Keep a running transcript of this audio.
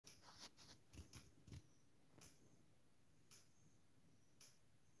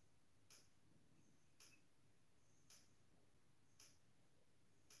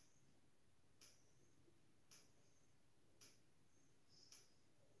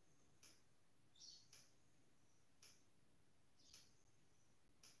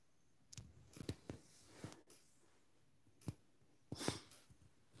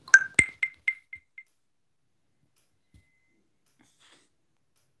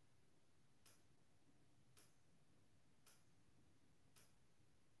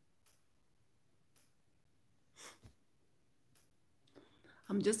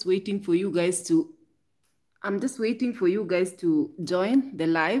I'm just waiting for you guys to join the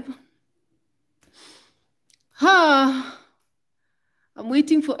live. I'm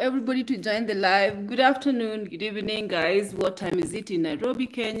waiting for everybody to join the live. Good afternoon, good evening, guys. What time is it in Nairobi,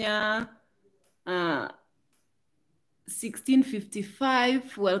 Kenya?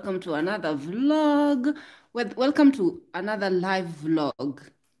 16:55. Welcome to another vlog. Welcome to another live vlog.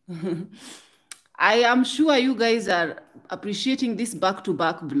 I am sure you guys are appreciating these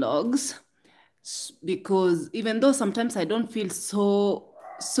back-to-back vlogs, because even though sometimes I don't feel so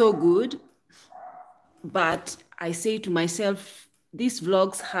good, but I say to myself, these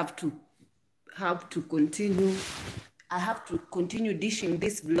vlogs have to continue. I have to continue dishing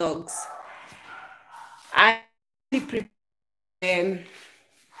these vlogs. I prepare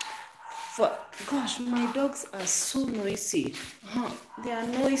for, gosh, my dogs are so noisy. They are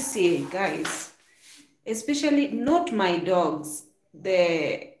noisy, guys. Especially not my dogs. What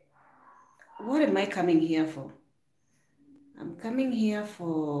am I coming here for? I'm coming here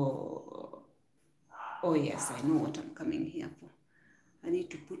for, oh yes, I know what I'm coming here for. I need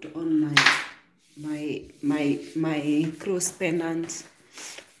to put on my cross pendant.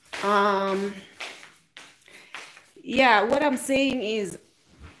 Yeah, what I'm saying is,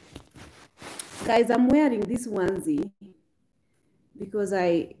 guys, I'm wearing this onesie because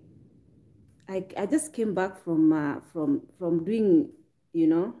I just came back from doing,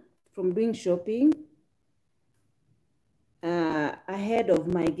 from doing shopping ahead of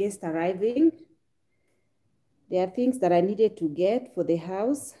my guest arriving. There are things that I needed to get for the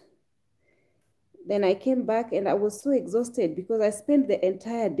house. Then I came back and I was so exhausted because I spent the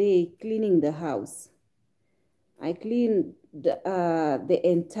entire day cleaning the house. I cleaned the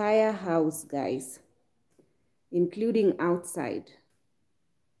entire house, guys, including outside.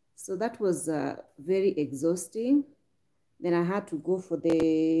 So that was very exhausting. Then I had to go for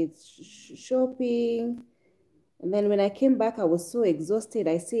the shopping. And then when I came back, I was so exhausted.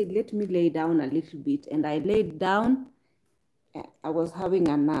 I said, let me lay down a little bit. And I laid down. I was having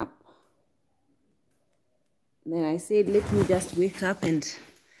a nap. Then I said, let me just wake up and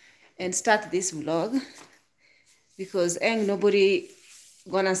start this vlog, because ain't nobody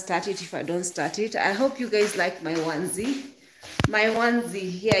gonna start it if I don't start it. I hope you guys like my onesie. My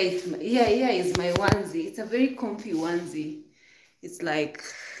onesie, here is my onesie. It's a very comfy onesie. It's like,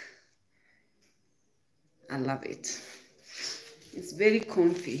 I love it. It's very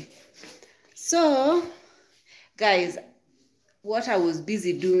comfy. So, guys, what I was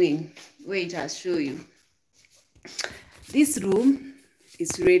busy doing, wait, I'll show you. This room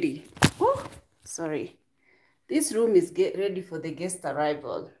is ready. Oh, sorry. This room is ready for the guest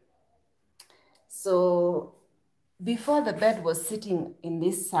arrival. So, before, the bed was sitting in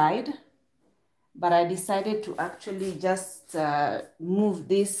this side, but I decided to actually just move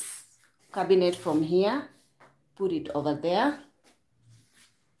this cabinet from here, put it over there,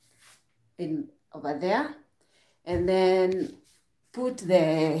 and then put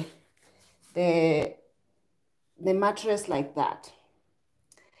the mattress like that.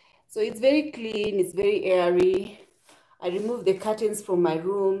 So it's very clean, it's very airy. I removed the curtains from my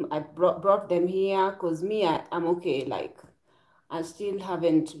room. I brought them here because I'm okay. Like, I still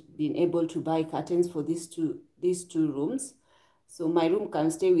haven't been able to buy curtains for these two rooms. So my room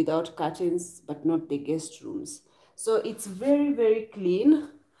can stay without curtains, but not the guest rooms. So it's very, very clean,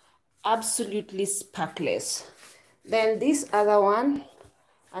 absolutely sparkless. Then this other one,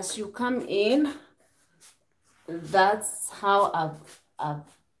 as you come in, that's how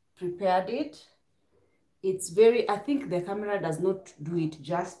I've prepared it. It's very, I think the camera does not do it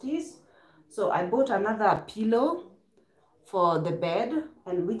justice. So I bought another pillow for the bed,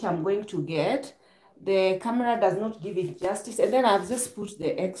 and which I'm going to get. The camera does not give it justice. And then I've just put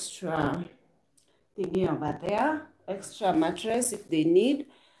the extra thingy over there, extra mattress if they need.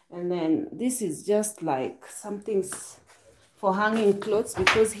 And then this is just like something for hanging clothes,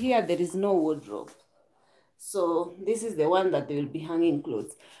 because here there is no wardrobe. So this is the one that they will be hanging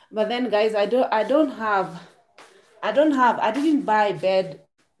clothes. But then, guys, I didn't buy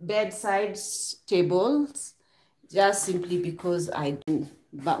bedside tables, just simply because I don't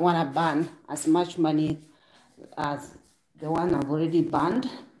want to burn as much money as the one I've already burned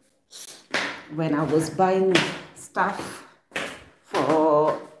when I was buying stuff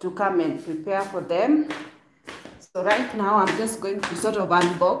to come and prepare for them. So right now I'm just going to sort of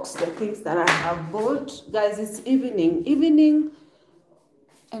unbox the things that I have bought. Guys, it's evening,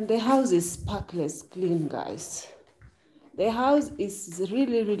 and the house is sparkless clean, guys. The house is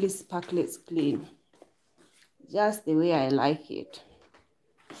really, really sparkless clean, just the way I like it.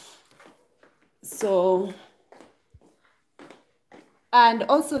 So And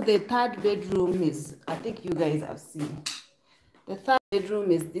also the third bedroom is, I think you guys have seen. The third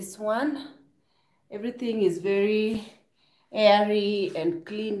bedroom is this one. Everything is very airy and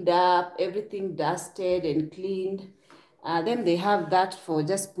cleaned up, everything dusted and cleaned. Then they have that for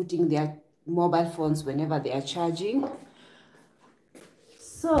just putting their mobile phones whenever they are charging.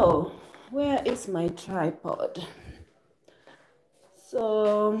 So, where is my tripod?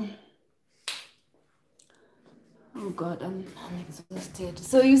 So, oh God, I'm exhausted.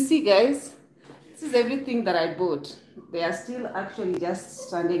 So you see, guys, this is everything that I bought. They are still actually just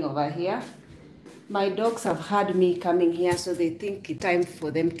standing over here. My dogs have had me coming here, so they think it's time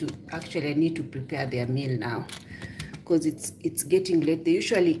for them to actually need to prepare their meal now, because it's getting late. They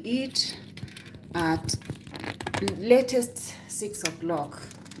usually eat at latest 6 o'clock.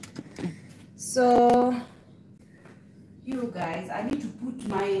 So you guys, I need to put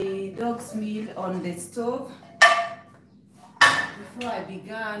my dog's meal on the stove before I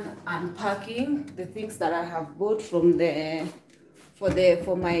began unpacking the things that I have bought from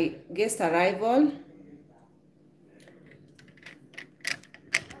for my guest arrival.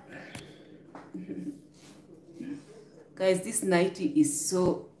 Guys, this nightie is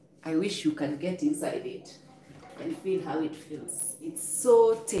so, I wish you can get inside it and feel how it feels. It's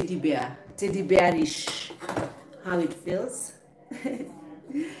so teddy bearish how it feels.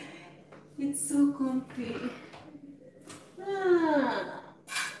 It's so comfy. Ah.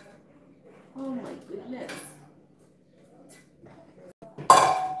 Oh my goodness.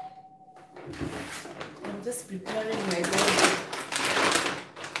 I'm just preparing my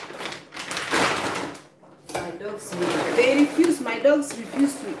dog's meal. My dogs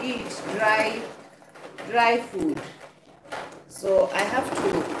refuse to eat dry food. So I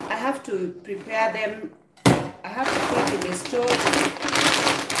have to prepare them. I have to put in the stove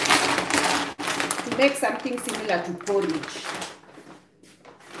to make something similar to porridge.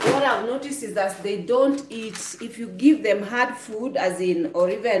 What I've noticed is that they don't eat, if you give them hard food, as in, or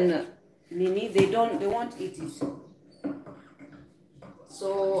even Nini, they won't eat it.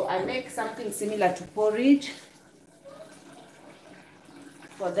 So I make something similar to porridge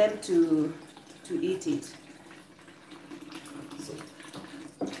for them to eat it. So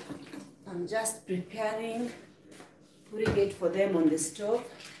I'm just preparing, putting it for them on the stove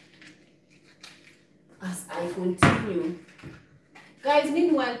as I continue. Guys,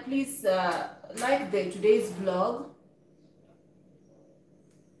 meanwhile, please like today's vlog.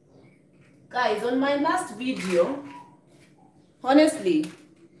 Guys, on my last video, honestly,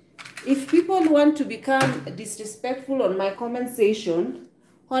 if people want to become disrespectful on my comment section,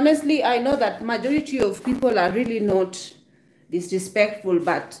 honestly, I know that majority of people are really not disrespectful,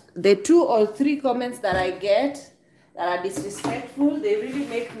 but the 2 or 3 comments that I get that are disrespectful, they really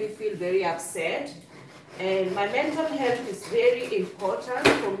make me feel very upset. And my mental health is very important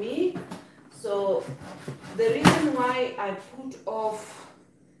for me. So the reason why I put off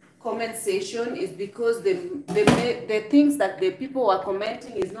comment section is because the things that the people are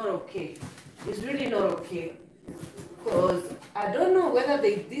commenting is not okay. It's really not okay. Because I don't know whether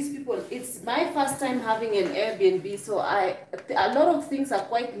these people, it's my first time having an Airbnb, so a lot of things are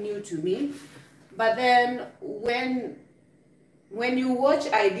quite new to me. But then when you watch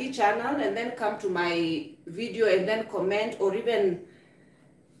ID channel and then come to my video and then comment, or even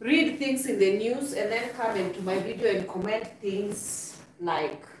read things in the news and then come into my video and comment things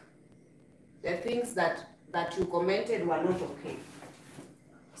like the things that you commented were not okay.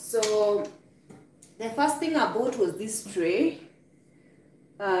 So the first thing I bought was this tray,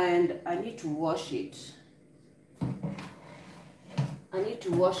 and I need to wash it.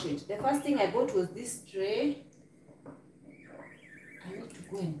 The first thing I bought was this tray. I need to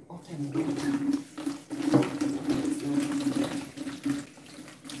go and open it.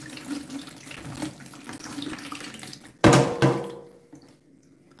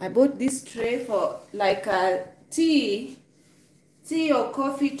 I bought this tray for like a tea or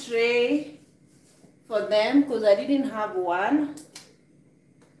coffee tray for them, because I didn't have one.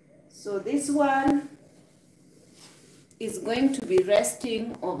 So this one is going to be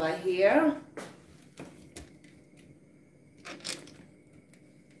resting over here.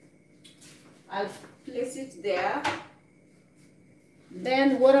 I'll place it there.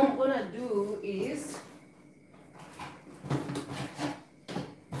 Then what I'm gonna do is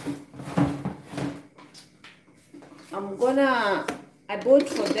I bought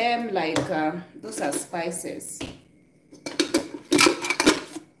for them like those are spices.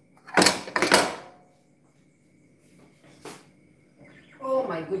 Oh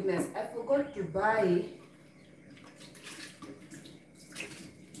my goodness, I forgot to buy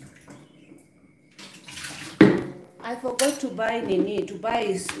I forgot to buy Nini, to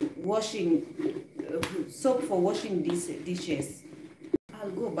buy washing soap for washing these dishes.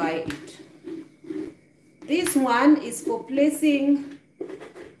 I'll go buy it. This one is for placing,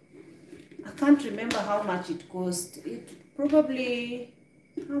 I can't remember how much it cost. It probably,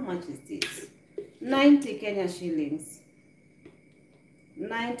 how much is this? 90 Kenya shillings.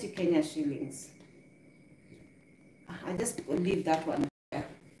 90 Kenya shillings. I just leave that one there.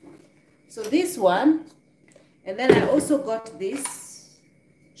 So this one, and then I also got this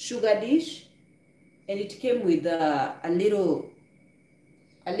sugar dish, and it came with a little,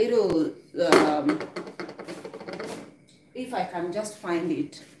 if I can just find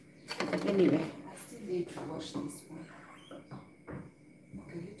it. Anyway, I still need to wash this one.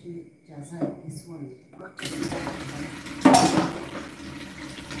 Okay, let me just add this one.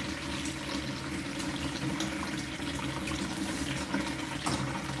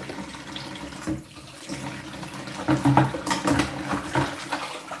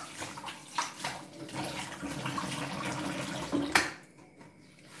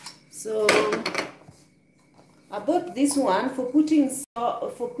 So I bought this one for putting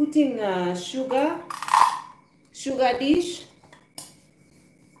sugar dish.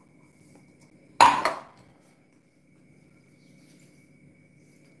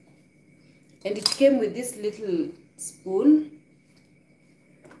 And it came with this little spoon.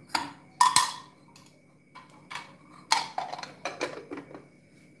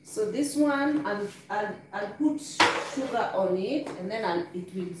 So this one, I'll put sugar on it, and then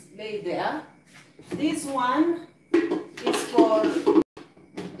it will lay there. This one is for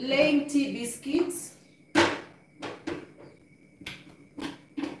laying tea biscuits. I'm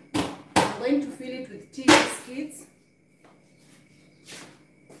going to fill it with tea biscuits.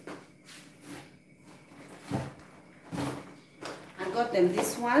 I got them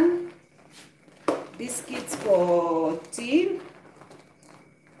this one, biscuits for tea.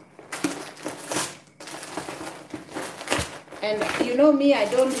 And you know me, I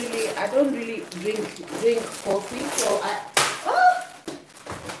don't really drink coffee, so I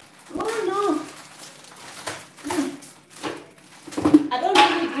don't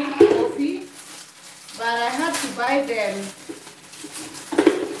really drink coffee, but I had to buy them.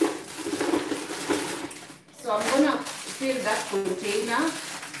 So I'm gonna fill that container.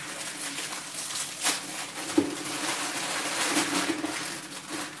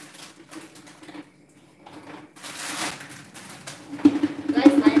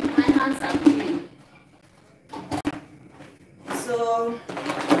 So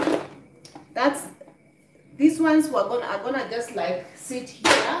these ones are gonna just like sit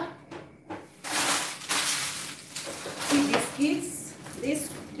here. Tea biscuits.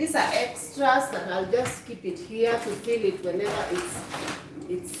 These are extras that I'll just keep it here to fill it whenever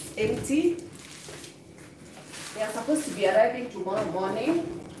it's empty. They are supposed to be arriving tomorrow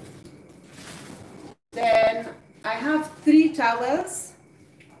morning. Then I have 3 towels.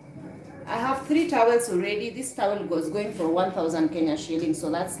 I have 3 towels already. This towel was going for 1,000 Kenya shillings, so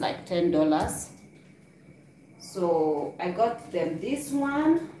that's like $10. So I got them this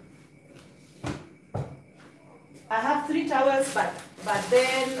one. I have 3 towels, but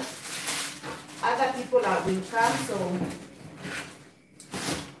then other people will come, so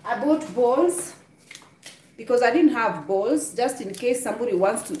I bought bowls because I didn't have bowls just in case somebody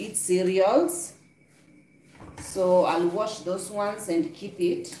wants to eat cereals. So I'll wash those ones and keep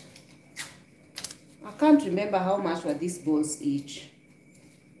it. I can't remember how much were these bowls each.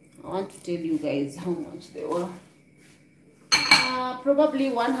 I want to tell you guys how much they were. Probably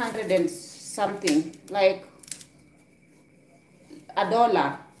 100 and something, like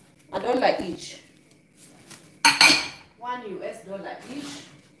 $1 each. $1 US each.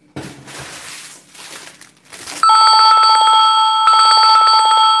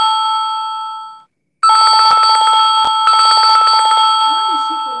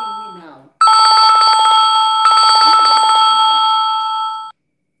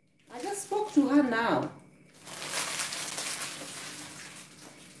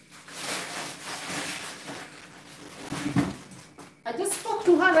 I just spoke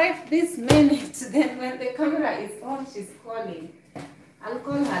to her right this minute. Then when the camera is on, she's calling. I'll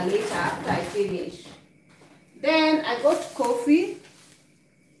call her later after I finish. Then I got coffee.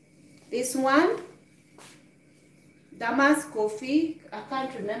 This one. Damas coffee. I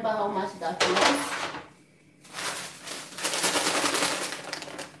can't remember how much that was.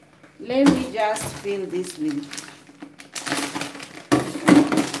 Let me just fill this with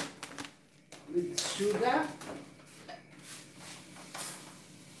sugar.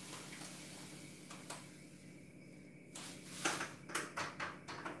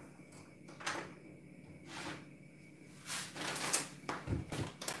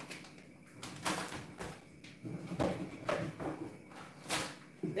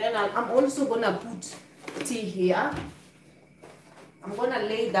 Then I'm also gonna put tea here. I'm gonna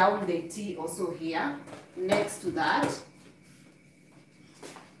lay down the tea also here next to that.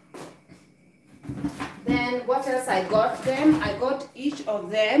 Then what else I got them? I got each of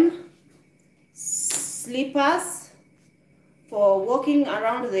them slippers for walking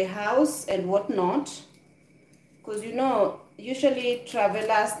around the house and whatnot, because you know usually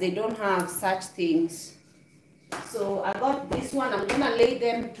travelers, they don't have such things. So I got this one. I'm gonna lay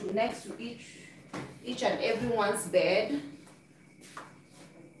them next to each and everyone's bed.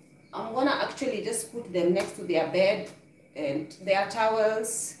 I'm gonna actually just put them next to their bed, and their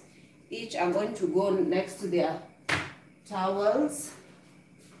towels each are going to go next to their towels.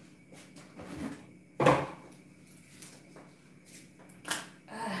 I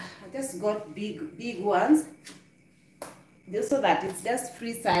just got big ones, just so that it's just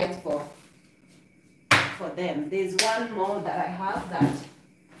free size for them. There's one more that I have that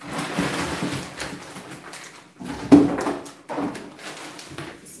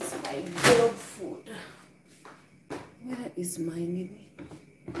this is my dog food. Where is my Nini?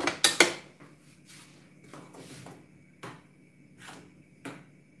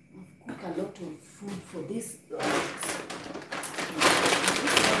 I've cooked a lot of food for these dogs.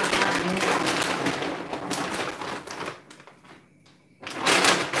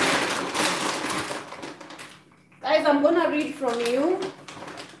 Guys, I'm gonna read from you.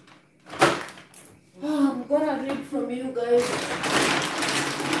 I'm gonna read from you guys.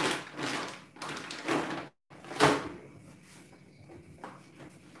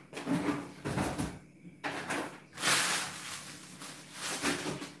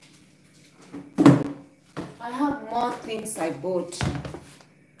 I have more things I bought.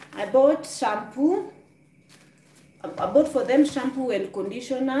 I bought shampoo. I bought for them shampoo and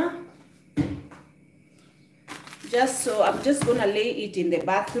conditioner. So I'm just gonna lay it in the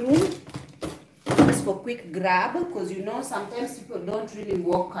bathroom just for quick grab, because you know sometimes people don't really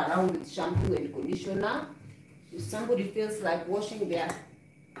walk around with shampoo and conditioner. If somebody feels like washing their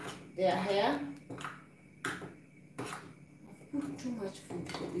hair. I've put too much food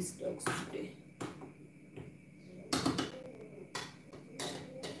for these dogs today.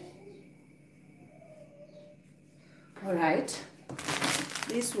 All right,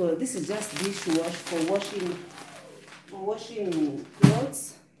 this is just dishwash for washing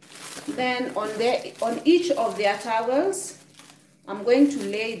clothes. Then on each of their towels, I'm going to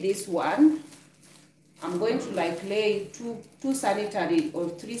lay this one. I'm going to like lay two sanitary or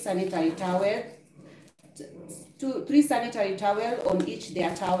three sanitary towels, three sanitary towels on each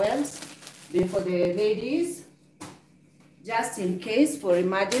their towels for the ladies, just in case for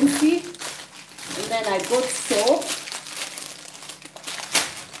emergency. And then I got soap.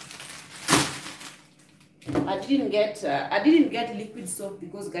 I didn't get liquid soap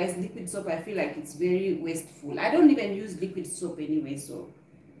because, guys, liquid soap, I feel like it's very wasteful. I don't even use liquid soap anyway. So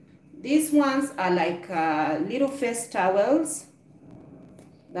these ones are like little face towels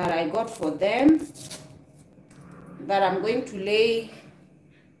that I got for them, that I'm going to lay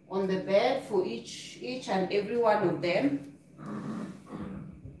on the bed for each and every one of them.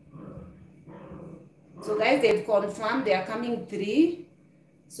 So guys, they've confirmed they are coming 3.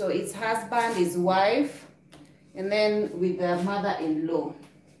 So it's husband, his wife, and then with the mother-in-law.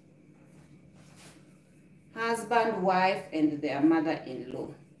 Husband, wife, and their mother-in-law.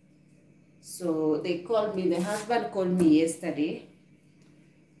 So they called me, the husband called me yesterday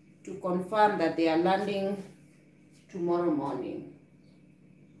to confirm that they are landing tomorrow morning.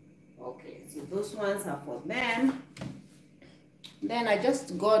 Okay, so those ones are for them. Then I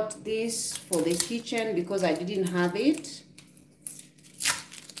just got this for the kitchen because I didn't have it.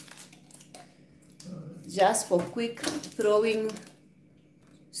 Just for quick throwing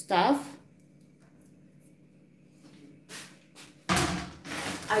stuff.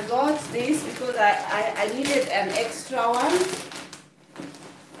 I got this because I needed an extra one.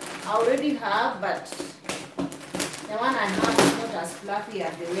 I already have, but the one I have is not as fluffy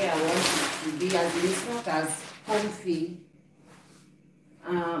as the way I want it to be, as it's not as comfy.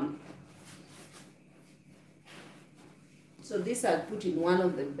 So this I put in one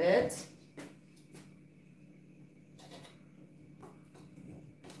of the beds.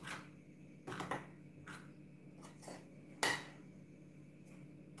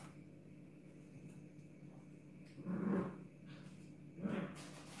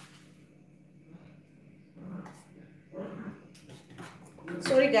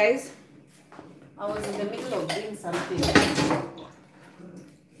 Sorry guys, I was in the middle of doing something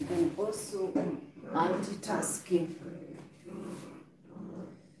and also multitasking.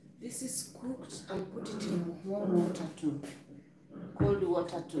 This is cooked. I'll put it in warm water to cold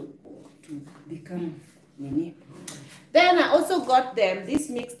water to become mini. Then I also got them these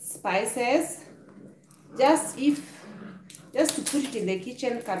mixed spices, just to put it in the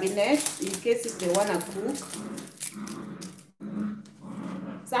kitchen cabinet in case if they wanna cook.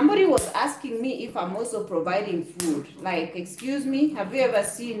 Somebody was asking me if I'm also providing food. Like, excuse me, have you ever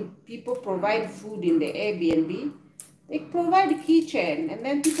seen people provide food in the Airbnb? They provide kitchen and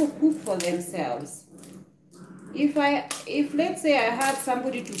then people cook for themselves. If let's say I had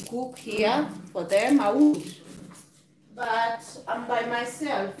somebody to cook here for them, I would. But I'm by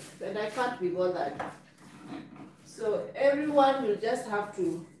myself and I can't be bothered. So everyone will just have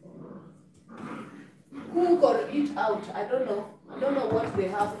to cook or eat out. I don't know what they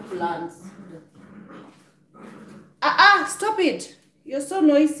have plans. Stop it. You're so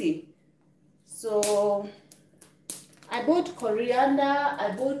noisy. So I bought coriander,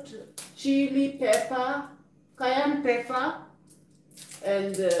 I bought chili pepper, cayenne pepper,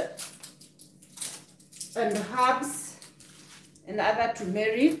 and herbs and other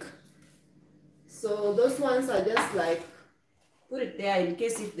turmeric. So those ones are just like, put it there in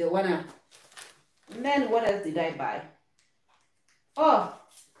case if they wanna. And then what else did I buy? Oh,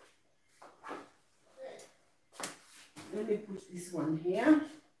 let me put this one here.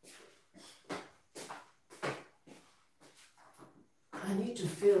 I need to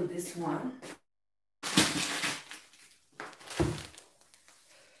fill this one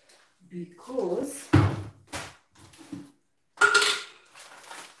because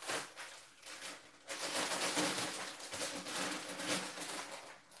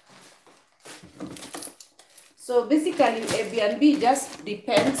so basically Airbnb just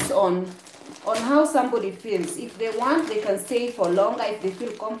depends on how somebody feels. If they want, they can stay for longer if they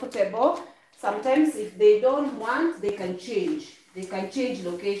feel comfortable. Sometimes if they don't want, they can change. They can change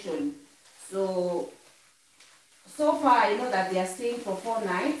location. So far I know that they are staying for 4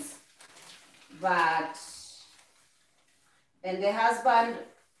 nights, and the husband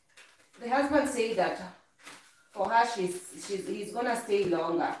said that for her he's gonna stay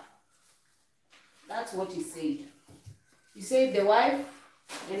longer. That's what he said. He said the wife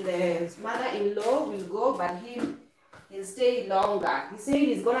and the mother-in-law will go, but he'll stay longer. He said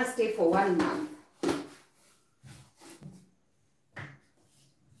he's gonna stay for 1 month.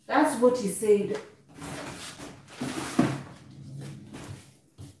 That's what he said.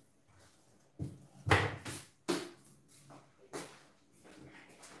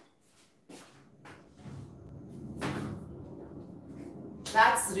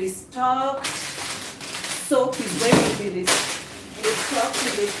 That's restocked. Soap is going to be restocked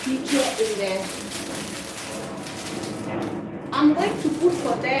in the kitchen in there. I'm going to put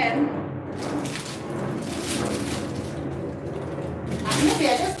for them. Maybe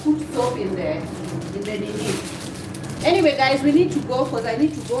I just put soap in the Nini. Anyway, guys, we need to go because I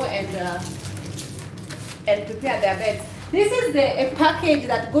need to go and prepare their beds. This is a package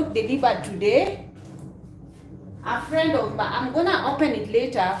that got delivered today. A friend of mine, I'm gonna open it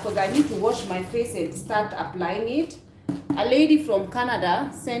later because I need to wash my face and start applying it. A lady from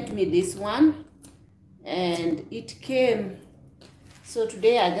Canada sent me this one and it came. So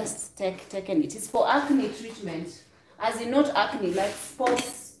today I just taken it. It's for acne treatment. As in not acne, like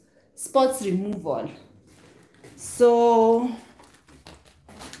spots removal. So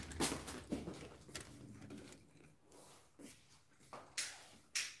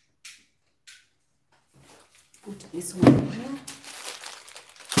put this one here.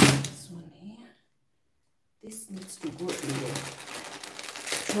 This one here. This needs to go in the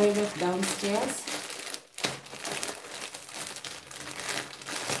toilet downstairs.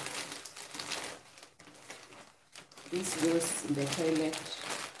 This goes in the toilet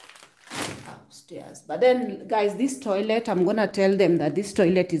upstairs. But then, guys, this toilet, I'm gonna tell them that this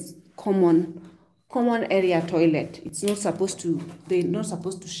toilet is common area toilet. It's not supposed to, they're not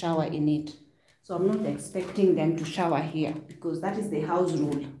supposed to shower in it. So I'm not expecting them to shower here because that is the house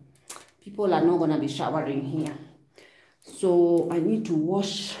rule. People are not gonna be showering here. So I need to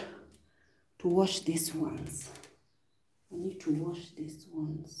wash these ones. I need to wash these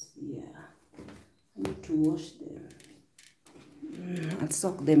ones. Yeah. I need to wash them. I'll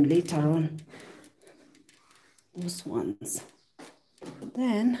soak them later on. Those ones.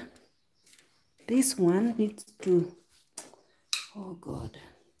 Then this one needs to, oh God.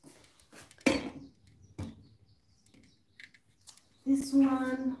 This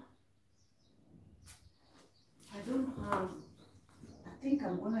one, I don't have, I think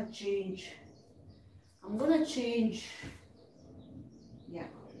I'm gonna change. Yeah.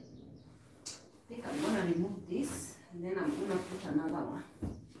 I think I'm gonna remove this and then I'm gonna put another one.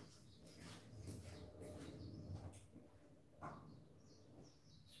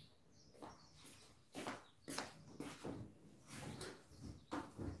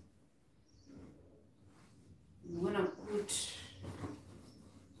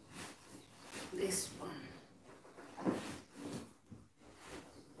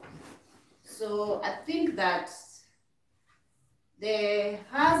 So I think that the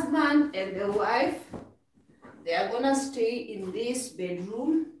husband and the wife, they are gonna stay in this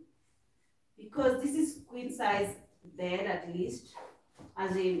bedroom because this is queen size bed, at least,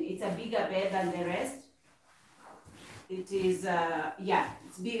 as in it's a bigger bed than the rest. It is yeah,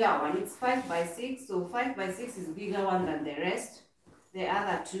 it's bigger one. It's 5 by 6, so 5 by 6 is bigger one than the rest, the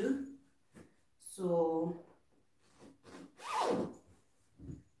other two. So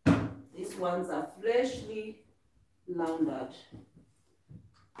these ones are freshly laundered.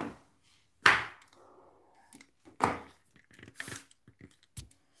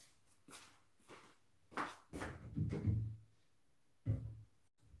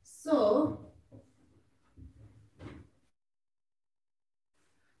 So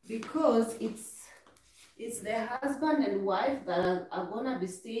because it's the husband and wife that are gonna be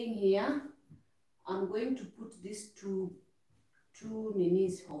staying here, I'm going to put these two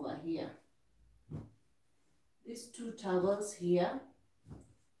ninis over here. These two towels here.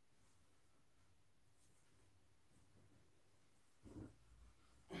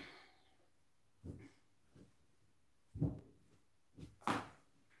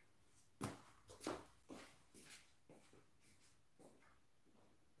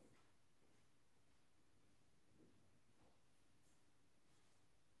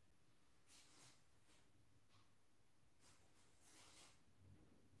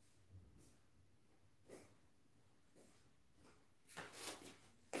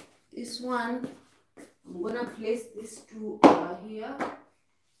 This one, I'm gonna place these two over here.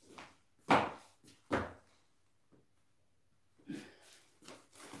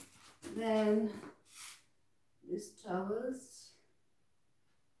 Then these towels.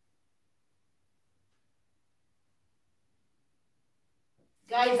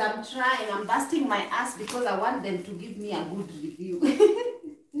 Guys, I'm trying, I'm busting my ass because I want them to give me a good review.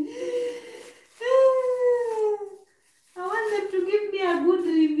 I want them to give me a good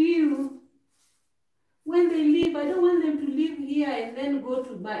review. When they leave, I don't want them to live here and then go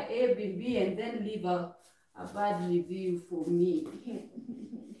to my Airbnb and then leave a bad review for me.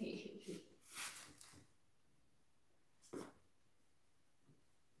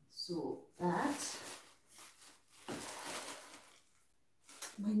 So that.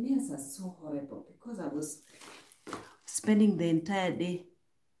 My nails are so horrible because I was spending the entire day.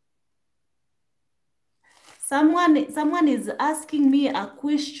 Someone is asking me a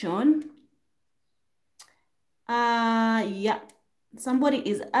question. Yeah, somebody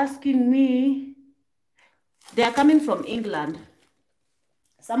is asking me. They are coming from England.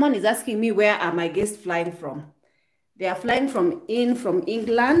 Someone is asking me, where are my guests flying from? They are flying from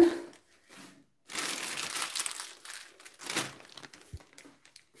England.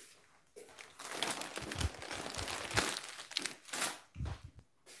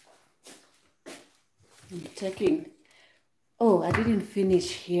 I'm checking. Oh, I didn't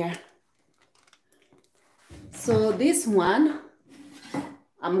finish here. So this one,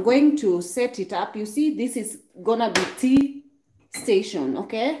 I'm going to set it up. You see, this is gonna be tea station,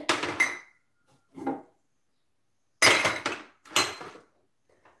 okay?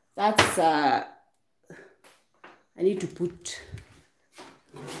 That's, I need to put,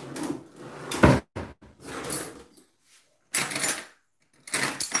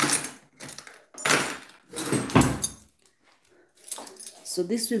 so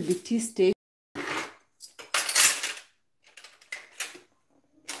this will be tea station.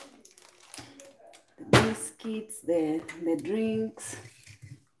 Biscuits, the drinks,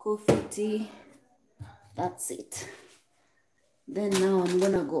 coffee, tea, that's it. Then now I'm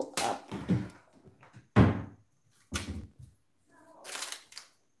gonna go up.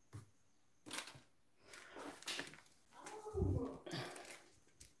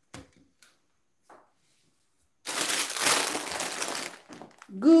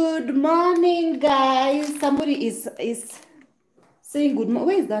 Good morning, guys. Somebody is saying good morning.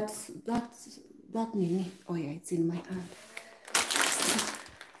 Where is that Nini? Oh yeah, it's in my hand.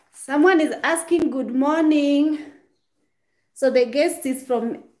 Someone is asking good morning. So the guest is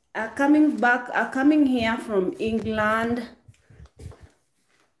from coming here from England.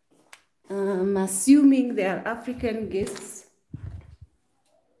 I'm assuming they are African guests.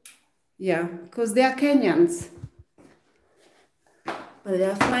 Yeah, because they are Kenyans. But they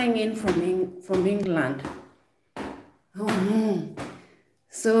are flying in from England. Oh no.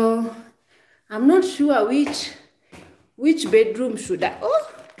 So I'm not sure which bedroom should I. Oh,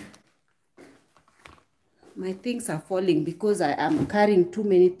 my things are falling because I am carrying too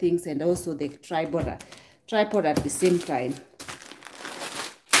many things and also the tripod at the same time.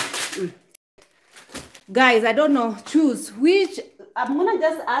 Guys, I don't know. Choose which I'm gonna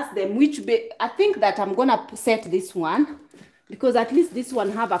just ask them which bed. I think that I'm gonna set this one because at least this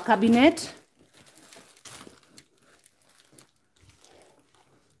one have a cabinet.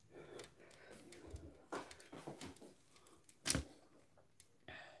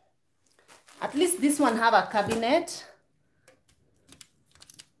 At least this one have a cabinet.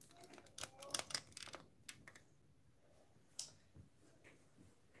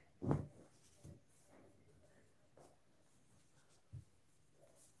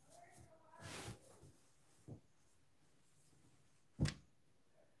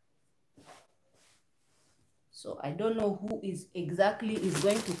 So I don't know who is exactly is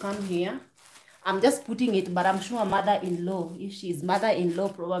going to come here. I'm just putting it, but I'm sure mother-in-law, if she is mother-in-law,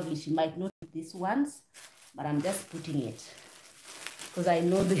 probably she might not eat these ones, but I'm just putting it because I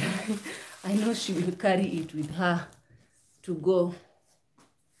know I know she will carry it with her to go.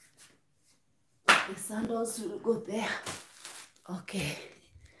 The sandals will go there. Okay,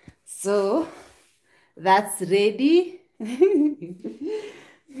 so that's ready.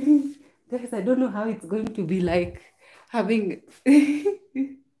 Guys, I don't know how it's going to be like having...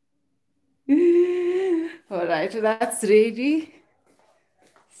 All right, that's ready.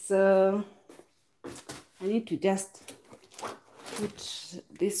 So I need to just put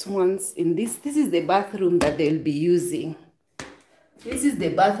these ones in this. This is the bathroom that they'll be using. This is the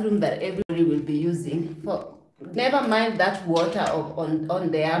bathroom that everybody will be using. For never mind that water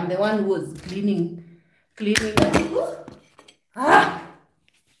on there. I'm the one who was cleaning. Ah,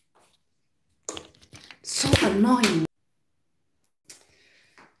 so annoying.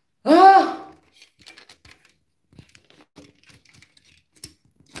 Ah.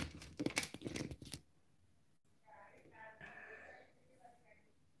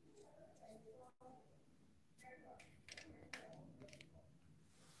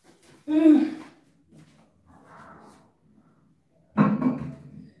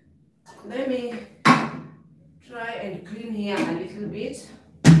 Let me try and clean here a little bit.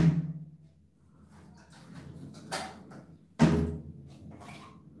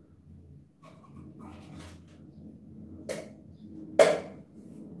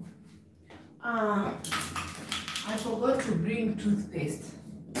 I forgot to bring toothpaste.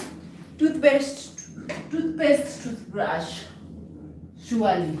 Toothbrush.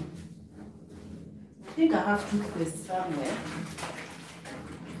 Surely. I think I have toothpaste somewhere.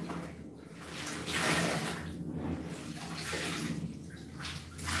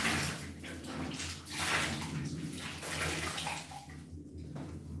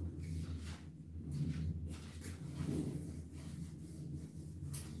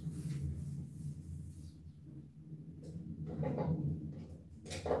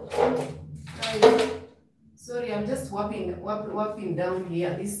 Sorry, I'm just wiping down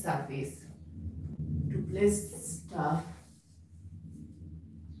here this surface to place stuff.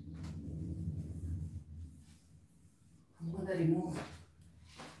 I'm gonna remove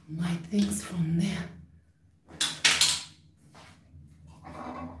my things from there.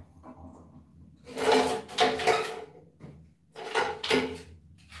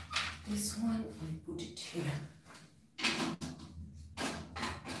 This one, I'll put it here.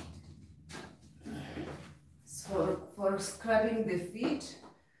 For scrubbing the feet.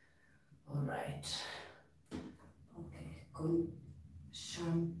 All right. Okay.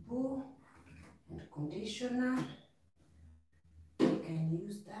 Shampoo and conditioner. They can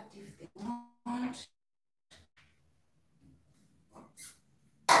use that if they want.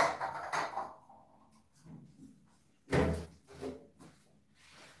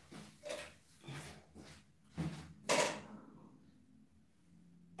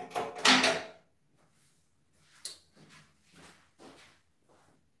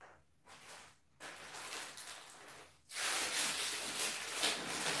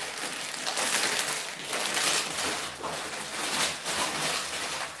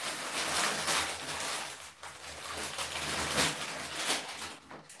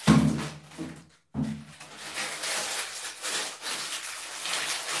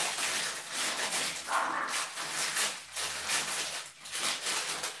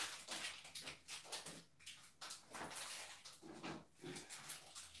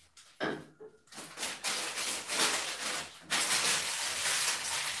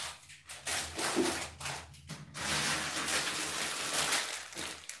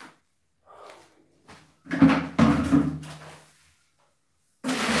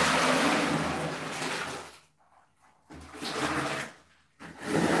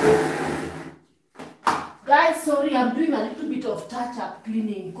 Guys, sorry, I'm doing a little bit of touch-up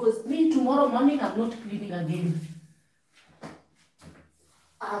cleaning because me tomorrow morning I'm not cleaning again.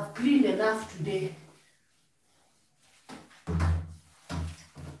 I've cleaned enough today.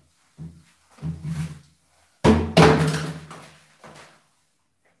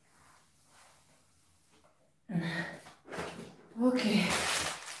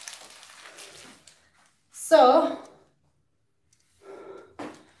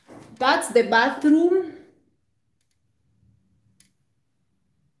 That's the bathroom.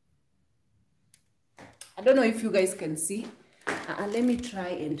 I don't know if you guys can see. Let me try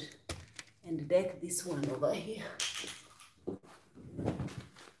and deck this one over here.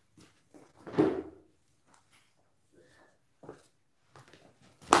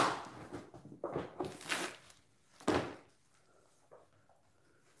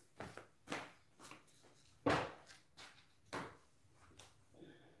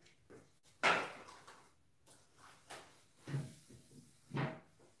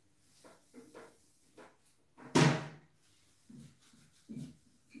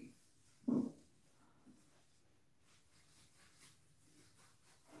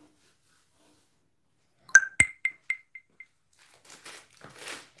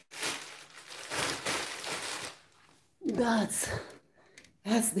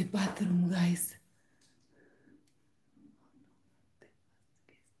 That's the bathroom, guys.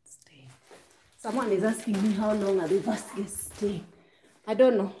 Someone is asking me how long are the first guests staying. I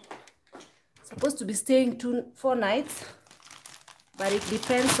don't know. Supposed to be staying 4 nights, but it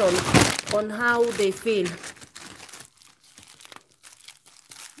depends on how they feel.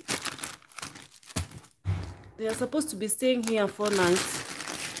 They are supposed to be staying here 4 nights.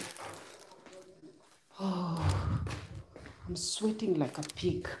 Oh, I'm sweating like a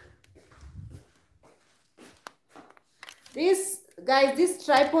pig. Guys, this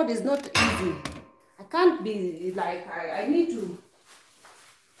tripod is not easy. I can't be like, I need to.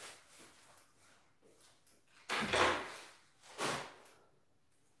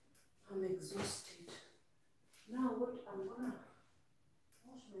 I'm exhausted. Now what, I'm gonna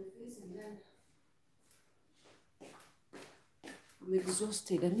wash my face and then I'm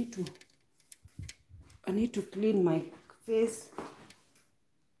exhausted. I need to clean my face.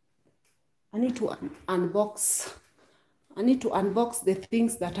 I need to unbox. I need to unbox the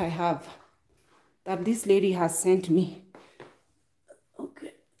things that I have, that this lady has sent me.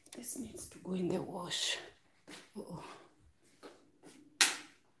 Okay, this needs to go in the wash. Uh-oh.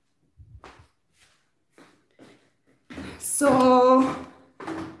 So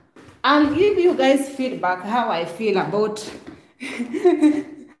I'll give you guys feedback how I feel about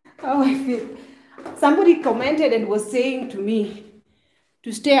how I feel. Somebody commented and was saying to me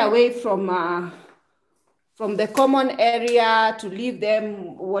to stay away from the common area, to leave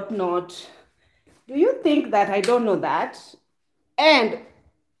them whatnot. Do you think that I don't know that? And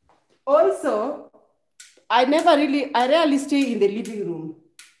also, I rarely stay in the living room.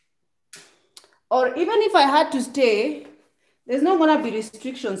 Or even if I had to stay, there's not gonna be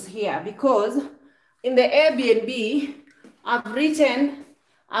restrictions here, because in the Airbnb,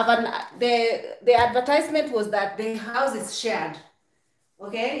 the advertisement was that the house is shared.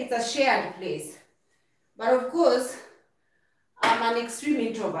 Okay, it's a shared place. But of course, I'm an extreme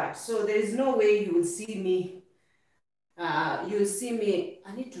introvert, so there is no way you will see me. I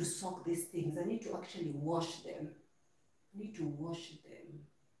need to soak these things. I need to actually wash them. I need to wash them.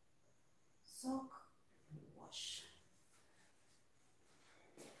 Soak and wash.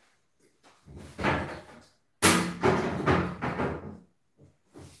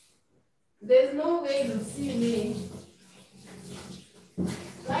 There's no way you'll see me.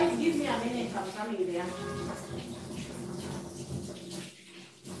 Guys, give me a minute, I'm coming there.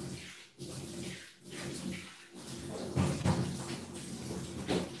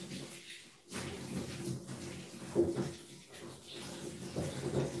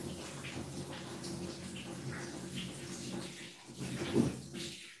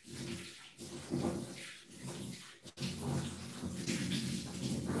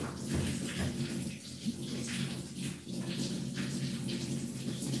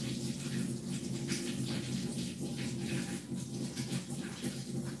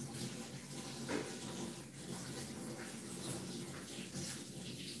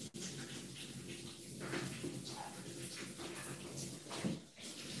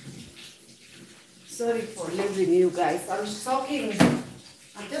 Sorry for leaving you guys. I'm just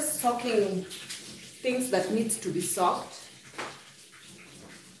soaking things that needs to be soaked.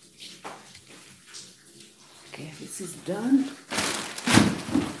 Okay, this is done.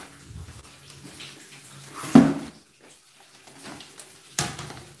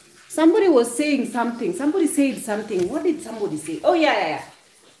 Somebody was saying something. Somebody said something. What did somebody say? Oh, yeah.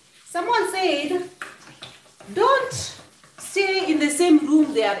 Someone said, don't stay in the same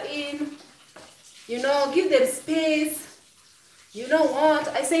room they are in. You know, give them space. You know what?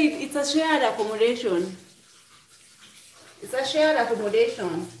 I say it's a shared accommodation. It's a shared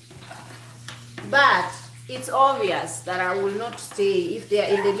accommodation. But it's obvious that I will not stay if they are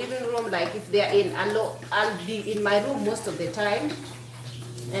in the living room. Like if they are in, I'll be in my room most of the time.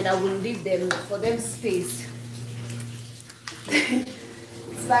 and I will leave them for them space.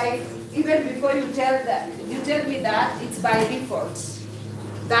 It's like, even before you tell me that, it's by default.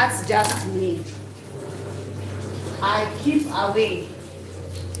 That's just me. I keep away.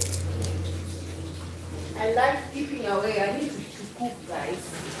 I like keeping away. I need to cook, guys.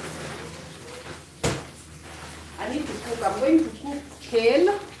 I need to cook. I'm going to cook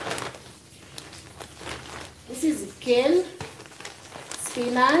kale. This is kale,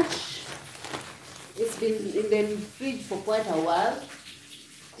 spinach. It's been in the fridge for quite a while.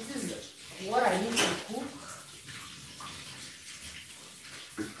 This is what I need to cook.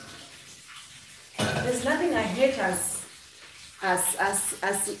 There's nothing I hate as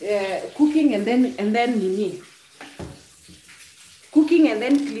cooking and then Nini. Cooking and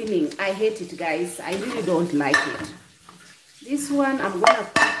then cleaning. I hate it, guys. I really don't like it. This one I'm gonna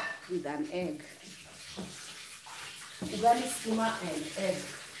cook with an egg. Ugali skuma and egg.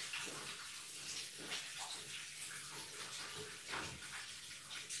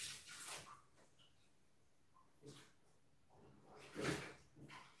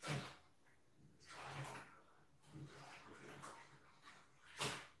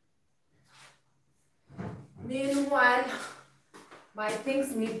 Meanwhile, my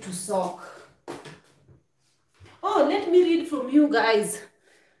things need to soak. Oh, let me read from you guys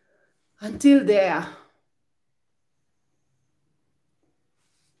until there.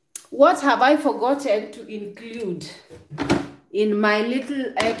 What have I forgotten to include in my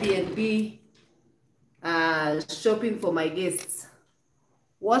little Airbnb shopping for my guests?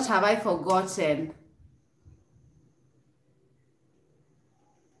 What have I forgotten?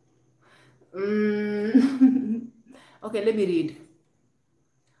 Okay, let me read.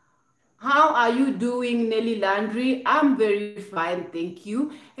 How are you doing, Nelly Landry? I'm very fine, thank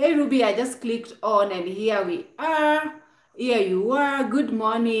you. Hey, Ruby, I just clicked on and here we are. Here you are. Good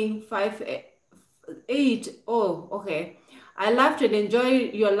morning. 5-8. Oh, okay. I laughed and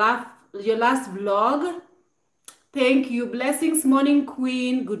enjoyed your last vlog. Thank you. Blessings, morning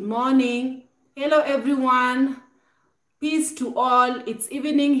queen. Good morning. Hello, everyone. Peace to all. It's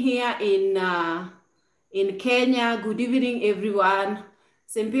evening here in Kenya. Good evening, everyone.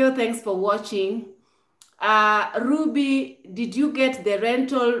 Sempio, thanks for watching. Ruby, did you get the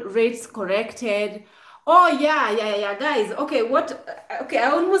rental rates corrected? Oh, yeah, guys. Okay, okay, I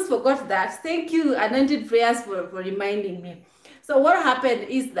almost forgot that. Thank you, Anointed Prayers, for reminding me. So what happened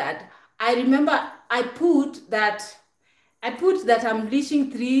is that I remember I put that I'm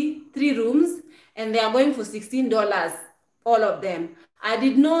leasing three rooms and they are going for $16, all of them. I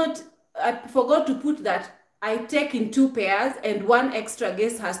forgot to put that I take in 2 pairs and 1 extra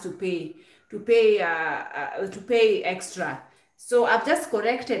guest has to pay extra. So I've just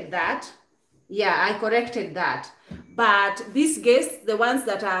corrected that. Yeah, I corrected that. But these guests, the ones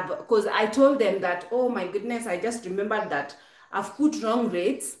that because I told them that, oh my goodness, I just remembered that I've put wrong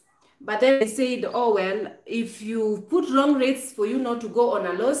rates. But then they said, oh, well, if you put wrong rates for you not to go on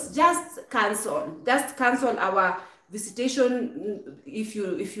a loss, just cancel. Just cancel our visitation if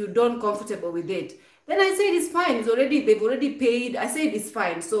you don't comfortable with it. Then I said, it's fine. They've already paid. I said, it's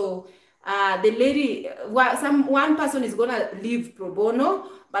fine. So the lady, one person is going to leave pro bono,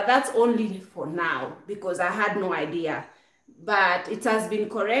 but that's only for now because I had no idea. But it has been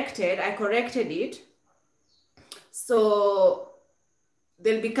corrected. I corrected it. So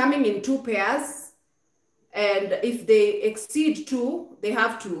they'll be coming in 2 pairs. And if they exceed 2, they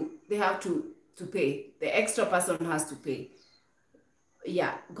have to pay. The extra person has to pay.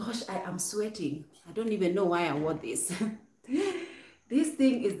 Yeah, gosh, I am sweating. I don't even know why I wore this. This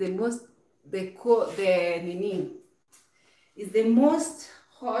thing is the most, is the most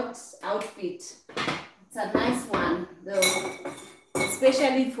hot outfit. It's a nice one, though.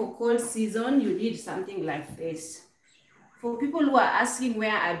 Especially for cold season, you need something like this. For people who are asking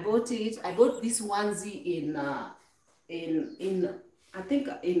where I bought it, I bought this onesie in I think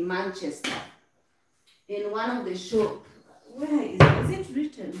in Manchester, in one of the shops. Where is it? Is it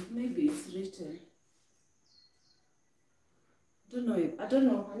written? Maybe it's written. I don't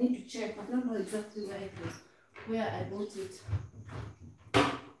know. I need to check. I don't know exactly where it was, where I bought it.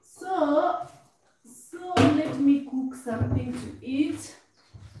 So let me cook something to eat.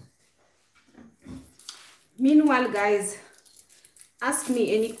 Meanwhile, guys, ask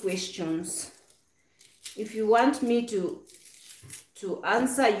me any questions. If you want me to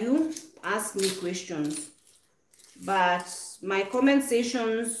answer you, ask me questions. But my comment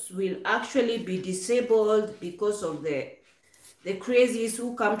sections will actually be disabled because of the crazies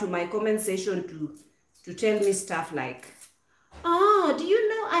who come to my comment section to tell me stuff like, oh, do you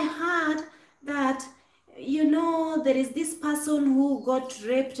know I heard that you know, there is this person who got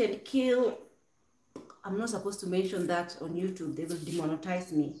raped and killed. I'm not supposed to mention that on YouTube. They will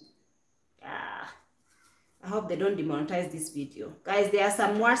demonetize me. Ah, I hope they don't demonetize this video. Guys, there are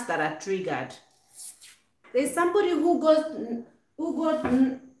some words that are triggered. There's somebody who got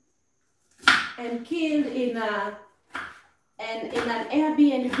and killed in an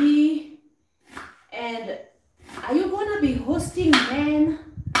Airbnb. And are you gonna be hosting men?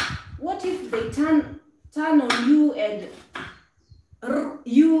 What if they turn on you and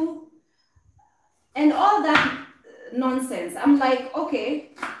you and all that nonsense? I'm like,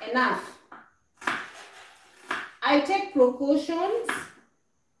 okay, enough. I take precautions,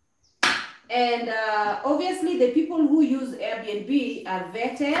 and obviously the people who use Airbnb are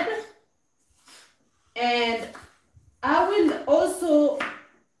vetted, and I will also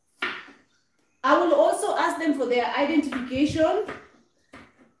ask them for their identification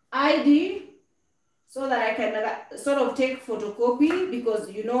ID so that I can sort of take photocopy, because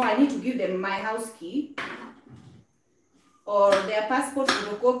you know I need to give them my house key or their passport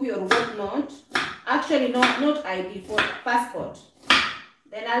photocopy or whatnot. Actually, not ID, for passport.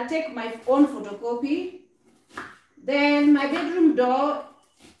 Then I'll take my own photocopy. Then my bedroom door,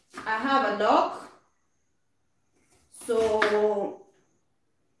 I have a lock. So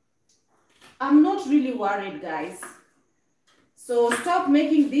I'm not really worried, guys. So stop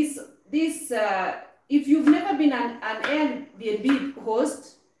making this if you've never been an Airbnb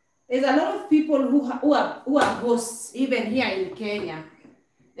host, there's a lot of people who are hosts, even here in Kenya.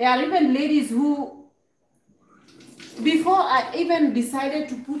 There are even ladies who, before I even decided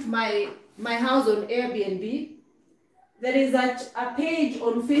to put my house on Airbnb, there is a page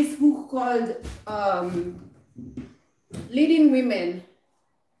on Facebook called Leading Women.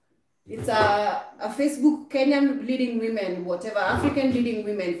 It's a Facebook, Kenyan Leading Women, whatever, African Leading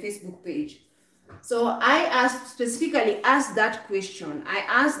Women Facebook page. So I specifically asked that question. I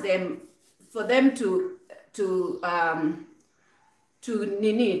asked them for them to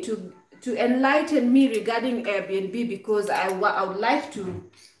enlighten me regarding Airbnb, because I would like to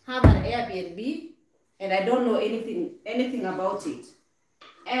have an Airbnb and I don't know anything about it.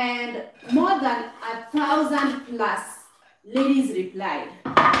 And more than 1,000 plus ladies replied.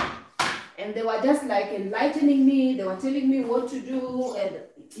 And they were just like enlightening me. They were telling me what to do and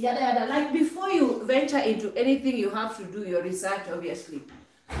yada yada. Like, before you venture into anything, you have to do your research, obviously.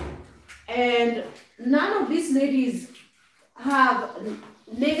 And none of these ladies have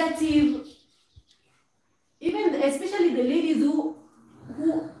negative, even especially the ladies who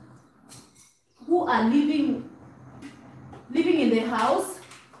are living in the house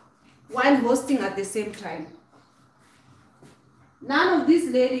while hosting at the same time. None of these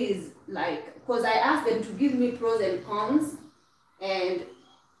ladies, like, because I asked them to give me pros and cons and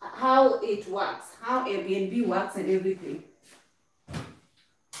how it works, how Airbnb works and everything.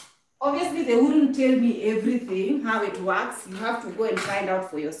 Obviously, they wouldn't tell me everything, how it works. You have to go and find out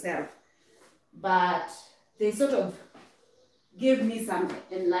for yourself. But they sort of gave me some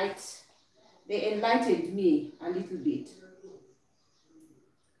they enlightened me a little bit.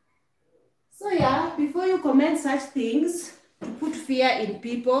 So yeah, before you comment such things to put fear in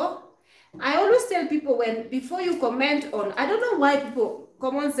people, I always tell people, before you comment on, I don't know why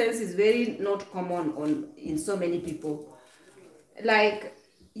common sense is very not common in so many people. Like,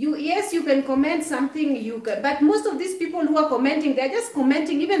 yes, you can comment something, but most of these people who are commenting, they're just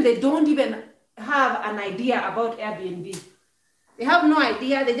commenting, even they don't even have an idea about Airbnb. They have no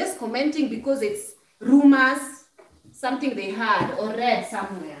idea, they're just commenting because it's rumors, something they heard or read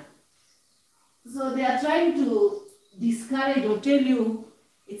somewhere. So they are trying to discourage or tell you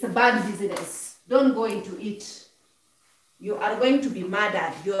it's a bad business. Don't go into it. You are going to be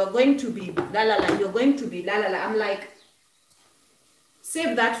murdered. You are going to be la la la. You're going to be la la la. I'm like,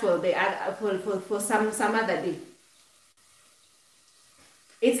 save that for some other day.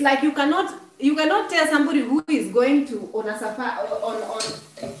 It's like you cannot tell somebody who is going to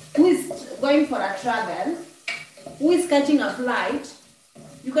who is going for a travel, who is catching a flight.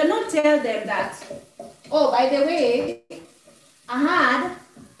 You cannot tell them that, oh, by the way, I had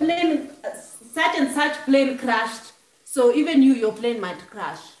such and such plane crashed, so even your plane might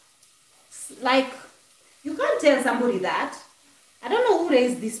crash. Like, you can't tell somebody that. I don't know who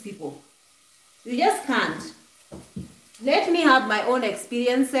raised these people. You just can't. Let me have my own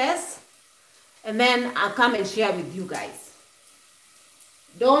experiences, and then I'll come and share with you guys.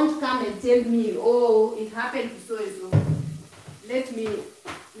 Don't come and tell me, oh, it happened to so and so.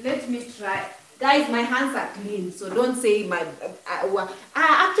 Let me try. Guys, my hands are clean, so don't say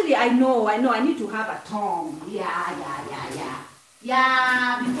actually, I know, I need to have a tongue. Yeah,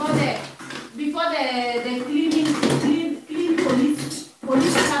 before that. before the clean police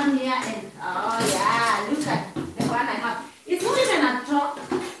come here and oh yeah, look at the one I have. It's not even a top.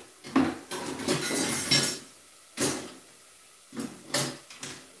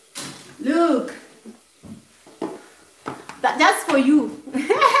 Look, that just for you.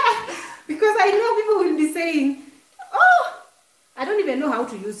 Because I know people will be saying, oh, I don't even know how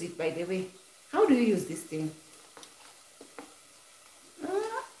to use it, by the way. How do you use this thing?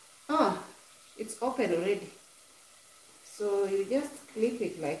 Oh, it's open already. So you just clip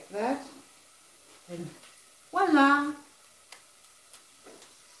it like that and voila.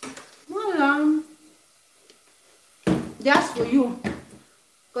 Voila. Just for you.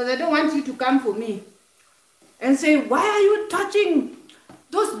 Because I don't want you to come for me and say, why are you touching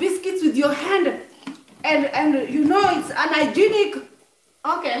those biscuits with your hand? And you know it's unhygienic.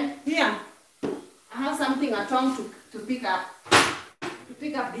 Okay, here. I have something at home to pick up. To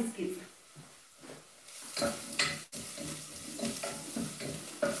pick up biscuits.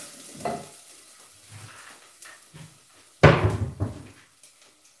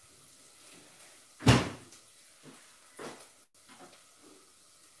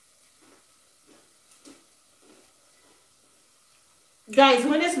 Guys,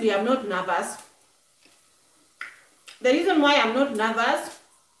 honestly, I'm not nervous. The reason why I'm not nervous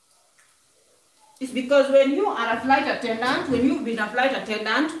is because when you are a flight attendant, when you've been a flight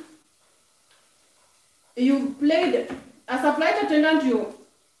attendant, you've played, as a flight attendant,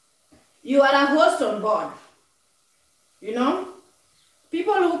 you are a host on board. You know?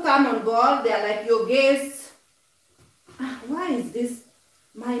 People who come on board, they are like your guests. Why is this?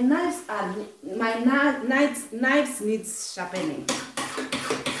 My knives needs sharpening.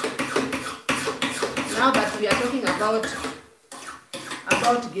 Now that we are talking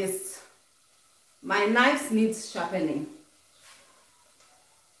about guests, my knives needs sharpening.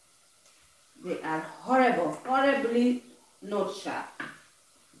 They are horrible, horribly not sharp.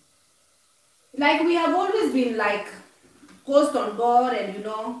 Like we have always been like host on board and you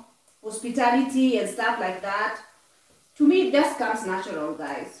know, hospitality and stuff like that. To me, it just comes natural,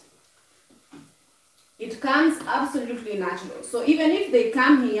 guys. It comes absolutely natural. So even if they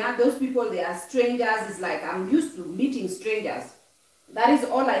come here, those people, they are strangers. It's like I'm used to meeting strangers. That is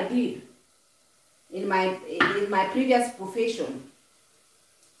all I did in my previous profession.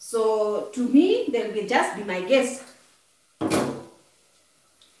 So to me, they'll just be my guests.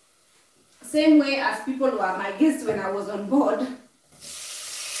 Same way as people were my guests when I was on board.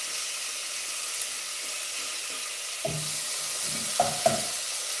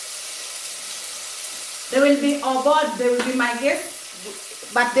 They will be on board, they will be my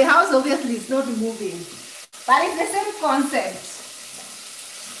guests, but the house obviously is not moving. But it's the same concept.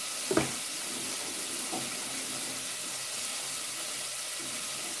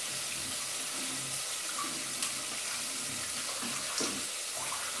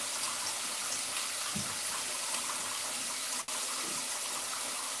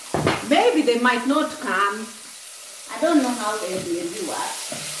 Maybe they might not come. I don't know how AIRBNB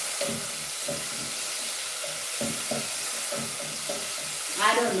works.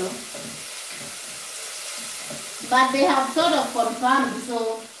 I don't know. But they have sort of confirmed,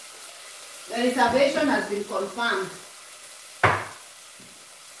 so the reservation has been confirmed.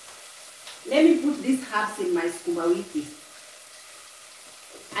 Let me put these herbs in my scuba wiki.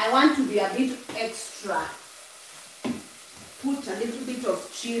 I want to be a bit extra. Put a little bit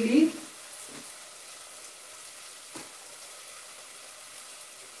of chili.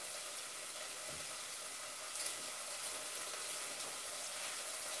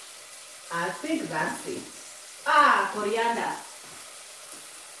 I think that's it. Ah, coriander.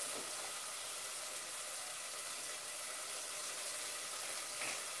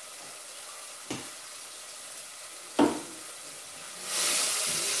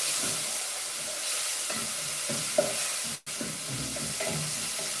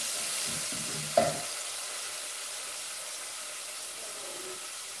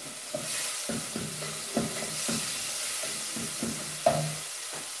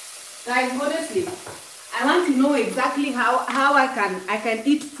 Guys, honestly, I want to know exactly how I can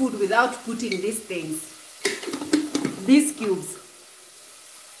eat food without putting these things, these cubes,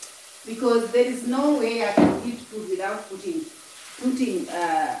 because there is no way I can eat food without putting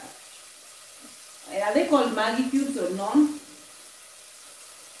are they called Maggi cubes or no?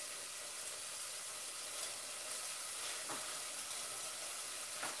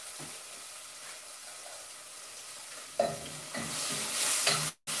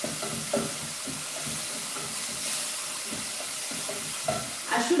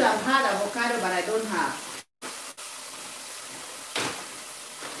 I should have had avocado, but I don't have.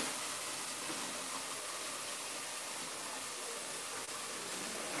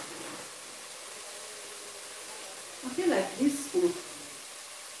 I feel like this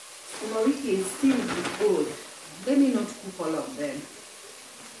sukuma wiki is still good. Let me not cook all of them.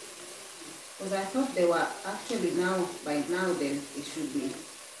 Because I thought they were actually now, by now then it should be.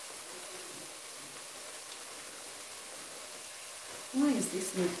 Why is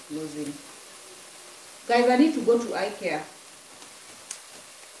this not closing? Guys, I need to go to IKEA.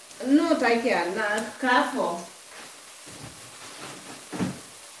 Not IKEA, Carrefour.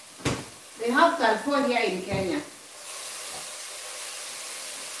 They have Carrefour here in Kenya.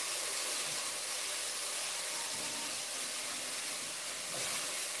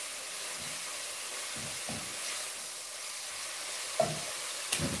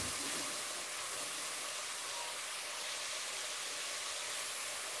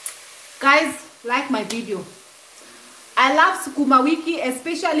 Guys, like my video. I love sukuma wiki,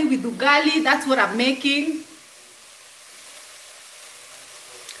 especially with ugali. That's what I'm making.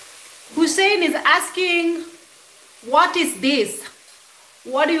 Hussein is asking, what is this?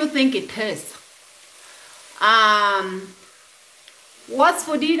 What do you think it is? What's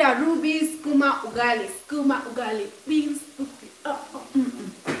for dinner? Ruby, skuma ugali, beans.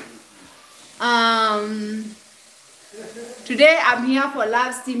 Today I'm here for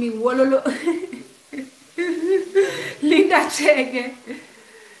live streaming. Wololo. Linda Chege.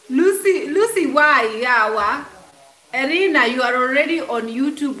 Lucy why? Yawa. Erina, you are already on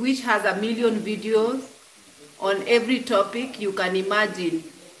YouTube, which has 1 million videos on every topic you can imagine.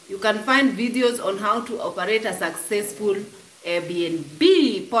 You can find videos on how to operate a successful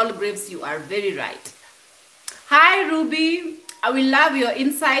Airbnb. Paul Graves, you are very right. Hi Ruby, I will love your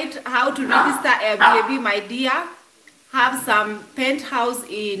insight how to register Airbnb, my dear. Have some penthouse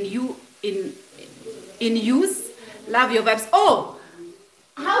in use. Love your vibes. Oh,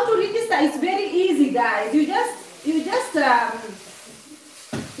 how to register is very easy, guys. You just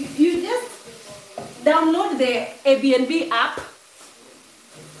download the Airbnb app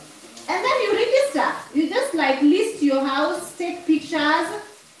and then you register. You just like list your house, take pictures,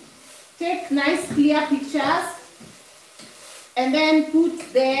 take nice clear pictures, and then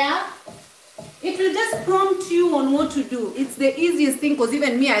put there. It will just prompt you on what to do. It's the easiest thing, because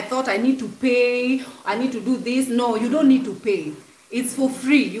even me, I thought I need to pay, I need to do this. No, you don't need to pay. It's for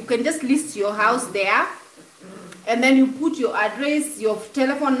free. You can just list your house there, and then you put your address, your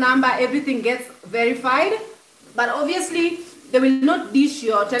telephone number, everything gets verified. But obviously, they will not dish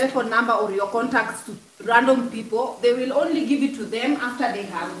your telephone number or your contacts to random people. They will only give it to them after they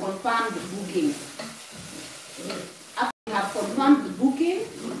have confirmed the booking. After they have confirmed the booking,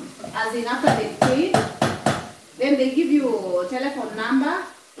 as in after they paid, then they give you a telephone number.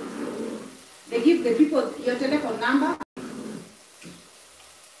 They give the people your telephone number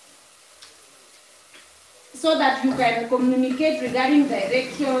so that you can communicate regarding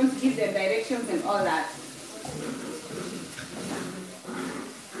directions, give them directions and all that.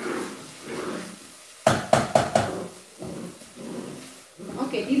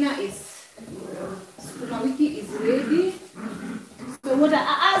 Okay, dinner is, sukuma wiki is ready. So what I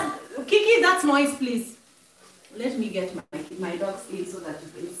asked, Kiki, that's noise, please. Let me get my dogs in so that you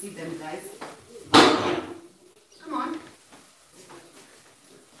can see them, guys. Come on.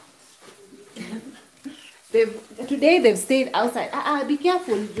 Today they've stayed outside. Be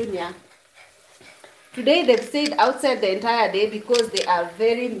careful, Junior. Today they've stayed outside the entire day because they are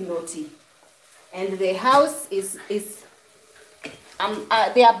very naughty, and the house is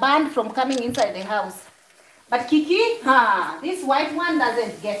they are banned from coming inside the house. But Kiki, this white one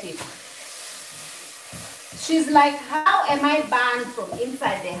doesn't get it. She's like, how am I banned from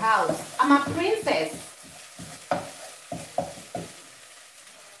inside the house? I'm a princess.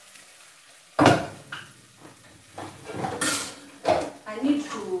 I need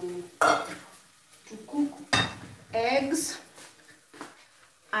to cook eggs.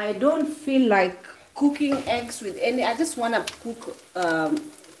 I don't feel like cooking eggs with any. I just want to cook,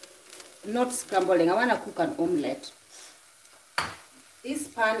 not scrambling. I want to cook an omelette. This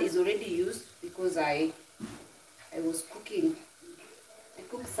pan is already used because I was cooking. I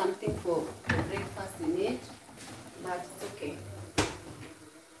cooked something for breakfast in it, but it's okay.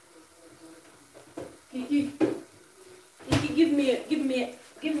 Kiki, give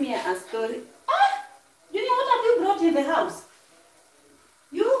me a story. Junior, what have you brought in the house?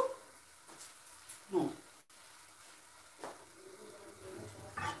 You? No.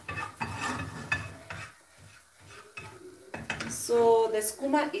 So the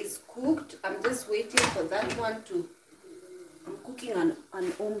skuma is cooked. I'm just waiting for that one to. I'm cooking an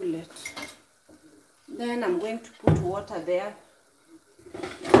omelette. Then I'm going to put water there.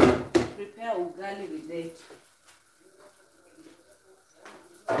 Prepare ugali with it.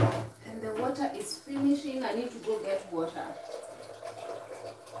 And the water is finishing. I I need to go get water.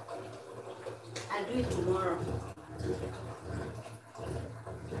 I'll do it tomorrow.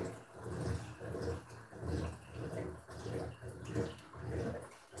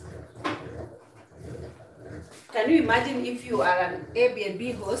 Can you imagine if you are an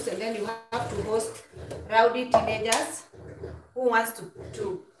Airbnb host and then you have to host rowdy teenagers who wants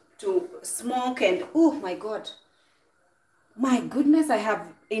to smoke and oh my God. My goodness, I have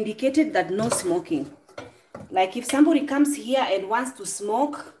indicated that no smoking. Like if somebody comes here and wants to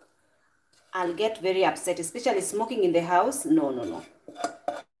smoke, I'll get very upset, especially smoking in the house. No, no, no.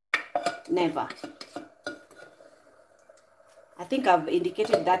 Never. I think I've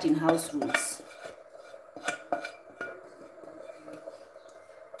indicated that in house rules.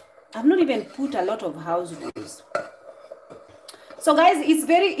 I've not even put a lot of house rules. So guys, it's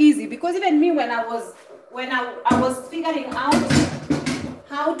very easy because even me when I was figuring out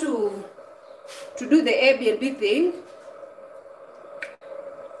how to do the Airbnb thing,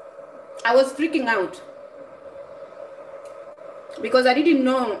 I was freaking out because I didn't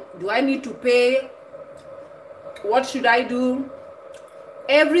know, do I need to pay? What should I do?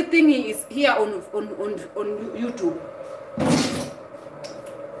 Everything is here on YouTube.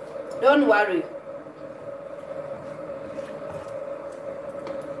 Don't worry.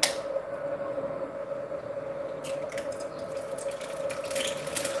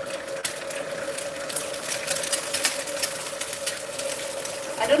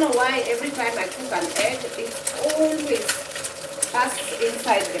 I don't know why every time I cook an egg, it always passes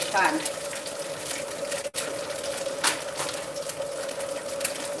inside the pan.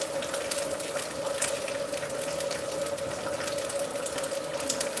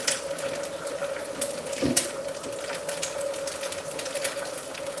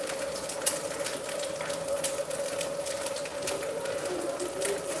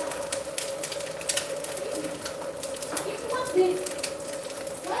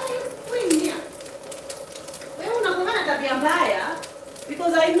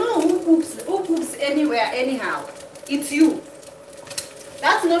 Because I know who poops anywhere, anyhow. It's you.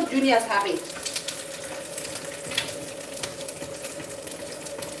 That's not Junior's habit.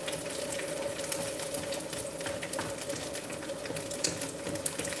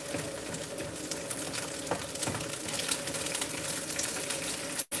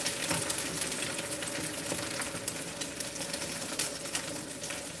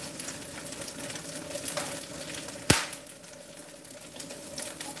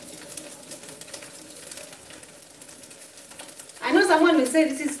 I know someone will say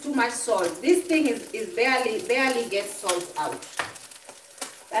this is too much salt. This thing is barely gets salt out.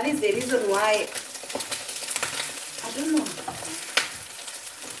 That is the reason why I don't know.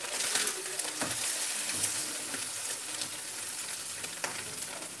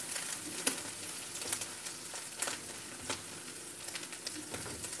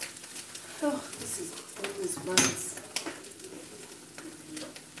 Oh, this is always once.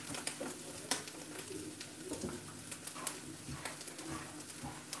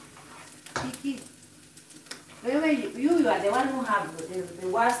 You are the one who have the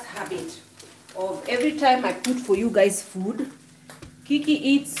worst habit of every time I put for you guys food, Kiki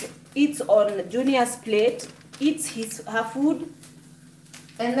eats on Junior's plate, eats her food,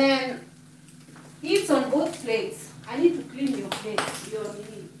 and then eats on both plates. I need to clean your plate.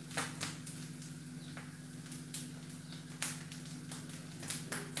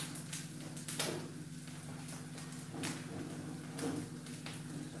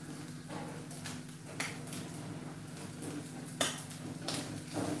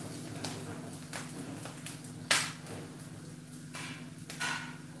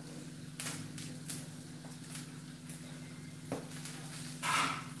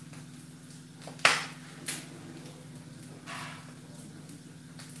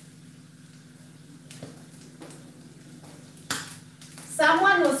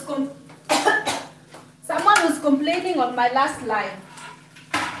 Someone was complaining on my last live.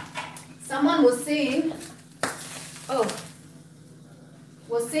 Someone was saying,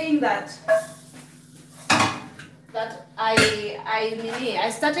 that I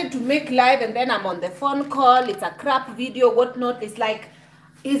started to make live and then I'm on the phone call. It's a crap video, whatnot. It's like,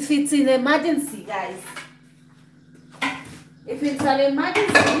 if it's an emergency, guys. If it's an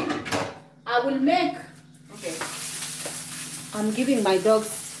emergency, I will make. Okay. I'm giving my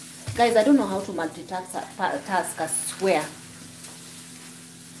dogs. Guys, I don't know how to multitask, I swear.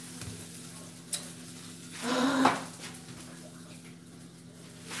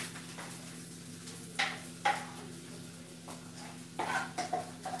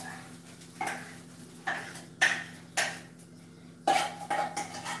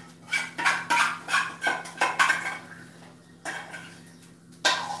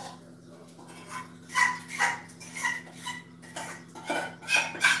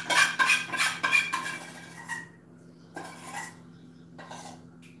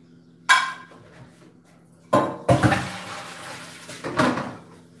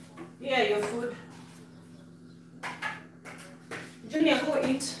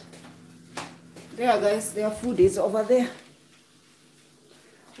 There, guys, their food is over there.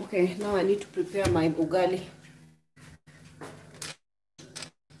 Okay, now I need to prepare my ugali.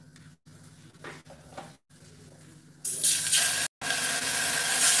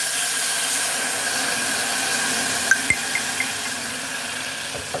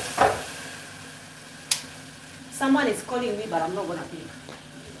 Someone is calling me, but I'm not gonna pick.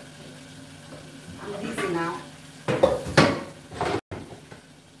 I'm busy now.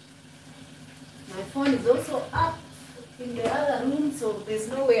 My phone is also up in the other room, so there's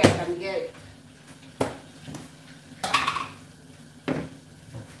no way I can get it.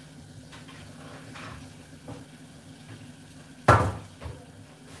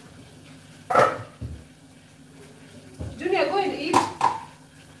 Junior, go and eat.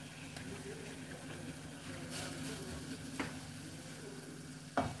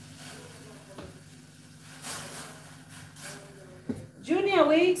 Junior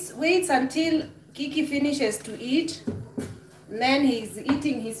waits until Kiki finishes to eat. And then he's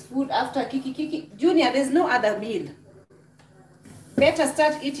eating his food after Kiki. Junior, there's no other meal. Better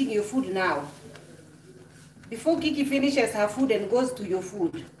start eating your food now. Before Kiki finishes her food and goes to your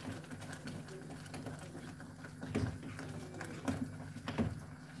food.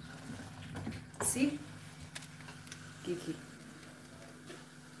 See?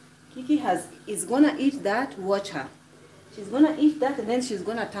 Kiki is gonna eat that. Watch her. She's gonna eat that and then she's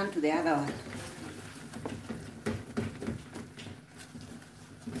gonna turn to the other one.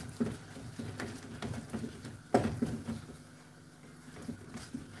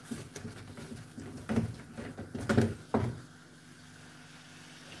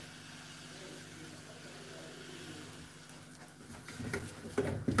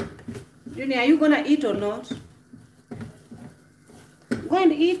 Junior, are you gonna eat or not? Go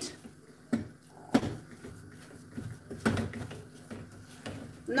and eat.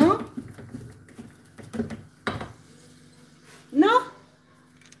 No? No?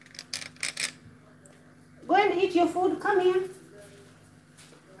 Go and eat your food. Come here.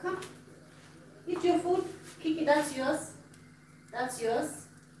 Come. Eat your food. Kiki, that's yours. That's yours.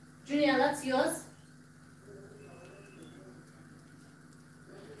 Junior, that's yours.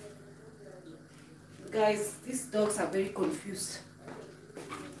 Guys, these dogs are very confused.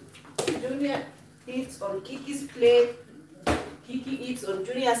 Junior eats on Kiki's plate. Kiki eats on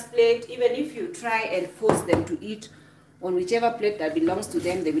Junior's plate. Even if you try and force them to eat on whichever plate that belongs to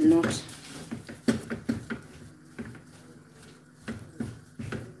them, they will not.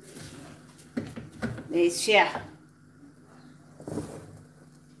 There is share.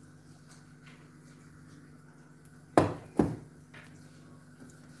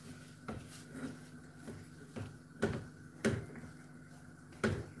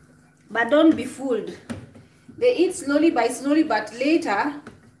 But don't be fooled. They eat slowly by slowly, but later,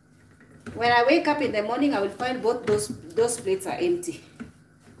 when I wake up in the morning, I will find both those plates are empty.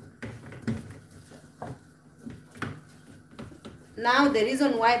 Now the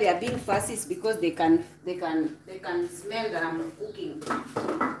reason why they are being fussy is because they can smell that I'm cooking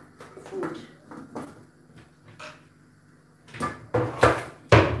food.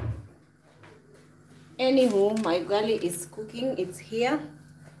 Anywho, my ugali is cooking. It's here.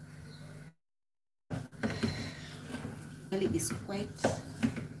 Ugali is quite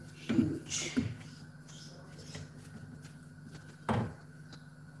huge.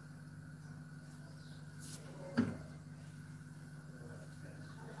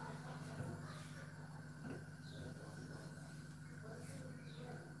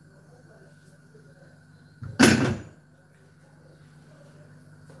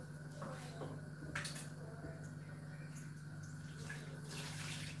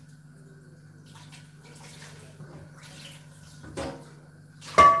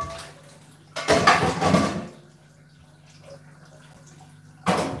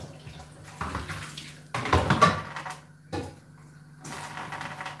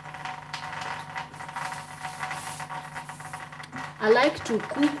 I like to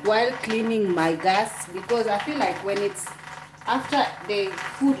cook while cleaning my gas because I feel like when it's after the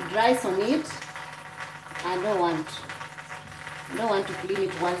food dries on it, I don't want to clean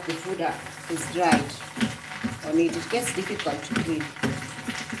it once the food is dried on it. It gets difficult to clean.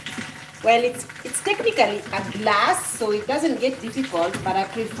 Well, it's technically a glass, so it doesn't get difficult, but I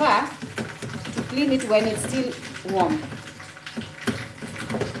prefer to clean it when it's still warm.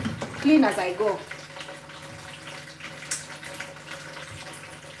 Clean as I go.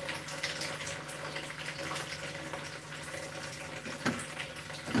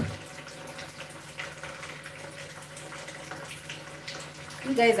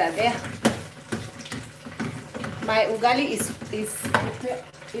 You guys are there. My ugali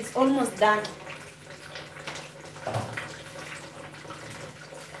is almost done.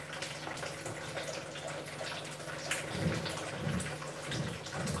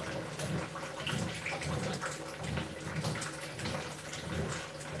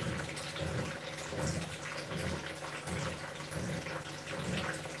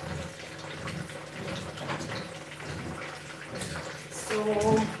 So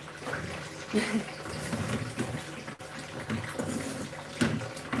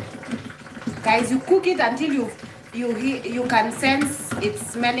guys, you cook it until you can sense it's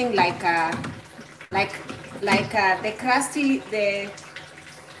smelling like the crusty the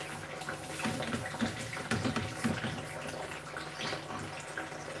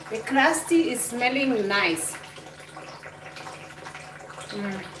crusty is smelling nice.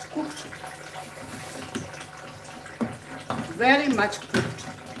 Cooked. Very much cooked.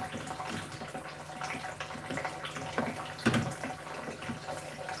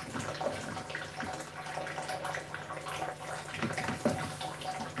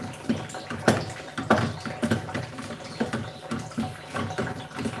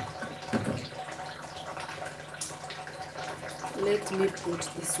 Let me put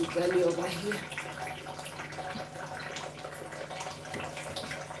this ugali over here.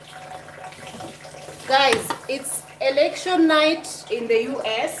 Guys, it's election night in the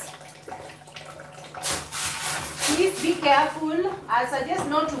US. Please be careful. I suggest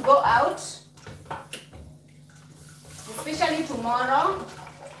not to go out, especially tomorrow.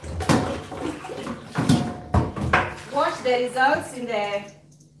 Watch the results in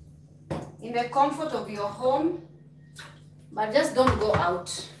the comfort of your home, but just don't go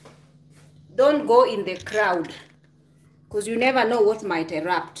out. Don't go in the crowd, because you never know what might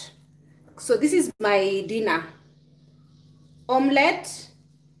erupt. So this is my dinner: omelette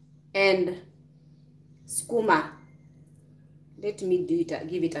and skuma. Let me give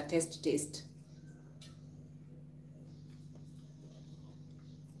it a taste.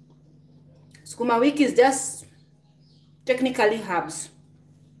 Skuma wiki is just technically herbs.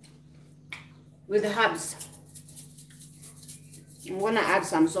 With the herbs, I'm gonna add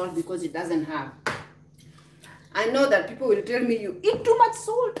some salt because it doesn't have. I know that people will tell me you eat too much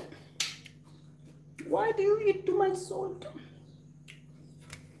salt. Why do you eat too much salt?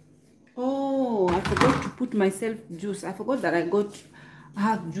 Oh, I forgot to put myself juice. I forgot that I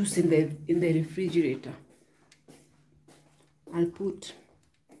have juice in the refrigerator. I'll put.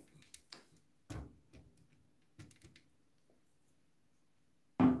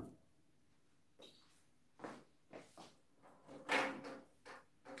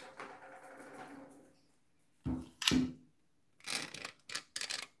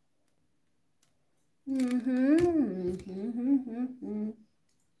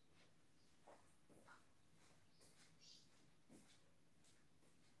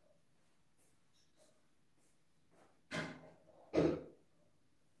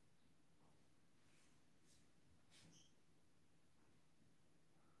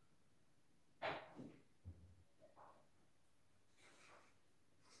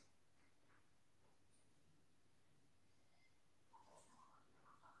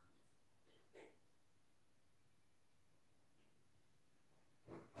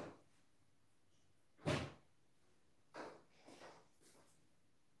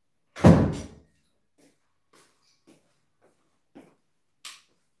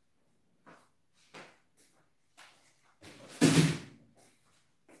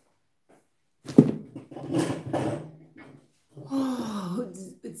 Oh,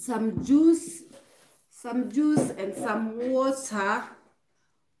 it's some juice and some water.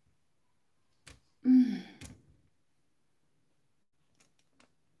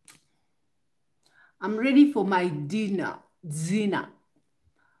 I'm ready for my dinner.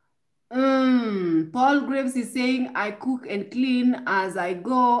 Paul Graves is saying I cook and clean as I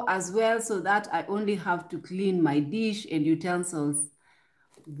go as well, so that I only have to clean my dish and utensils.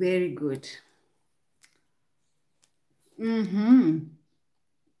 Very good.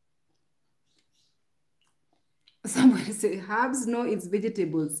 Somebody say herbs. No, it's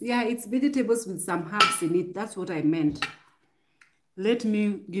vegetables. Yeah, it's vegetables with some herbs in it. That's what I meant. Let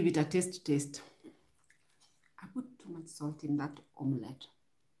me give it a taste. I put too much salt in that omelette.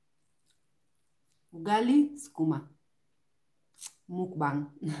 Ugali, skuma. Mukbang.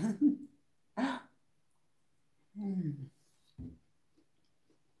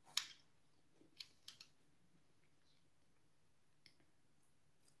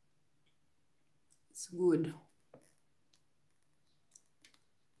 It's good.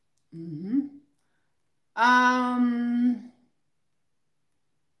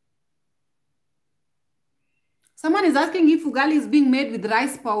 Someone is asking if ugali is being made with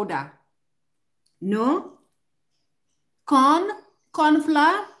rice powder. No. Corn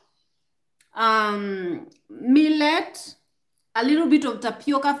flour, millet, a little bit of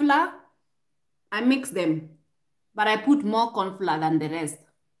tapioca flour. I mix them, but I put more corn flour than the rest.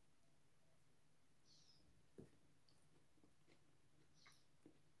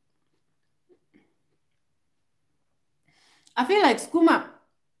 I feel like skuma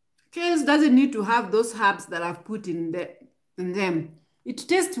kales doesn't need to have those herbs that I've put in them. It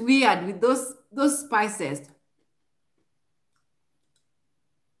tastes weird with those spices.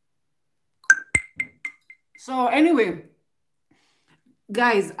 So anyway,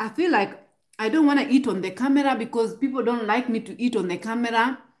 guys, I feel like I don't want to eat on the camera because people don't like me to eat on the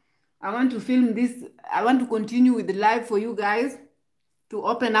camera. I want to film this. I want to continue with the live for you guys to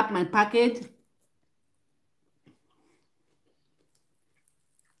open up my package.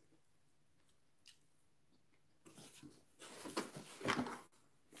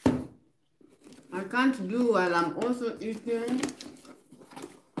 I can't do while I'm also eating.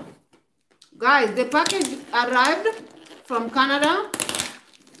 Guys, the package arrived from Canada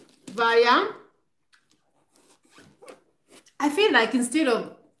via, I feel like instead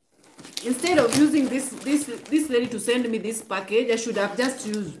of using this lady to send me this package, I should have just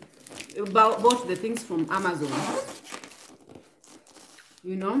bought the things from Amazon.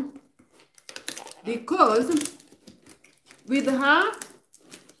 You know? Because with her,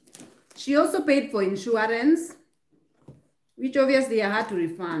 she also paid for insurance, which obviously I had to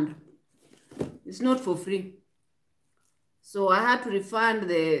refund. It's not for free. So I had to refund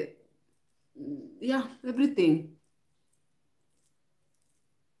everything.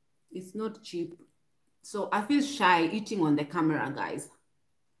 It's not cheap. So I feel shy eating on the camera, guys.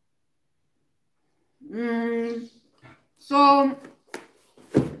 So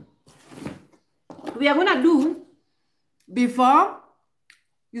we are gonna do before.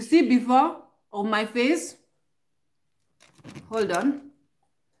 You see before of my face. Hold on.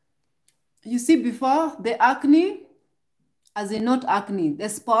 You see before the acne, as in not acne, the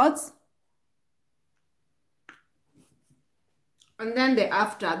spots. And then the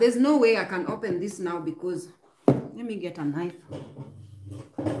after. There's no way I can open this now because, let me get a knife.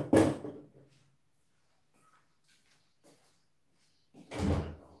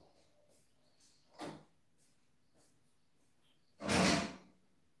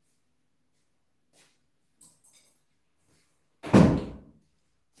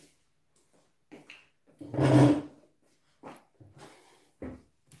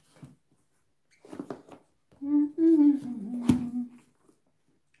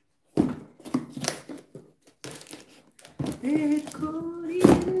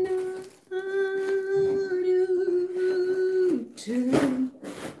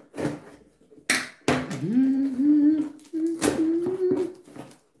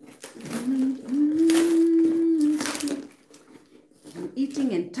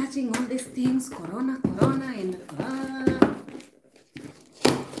 Eating and touching all these things, corona, and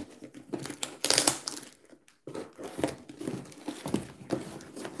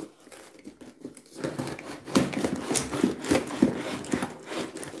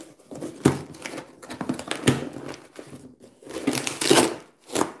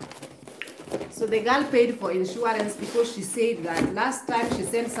So the girl paid for insurance because she said that last time she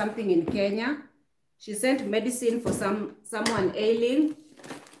sent something in Kenya. She sent medicine for someone ailing.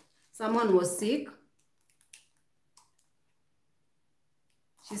 Someone was sick.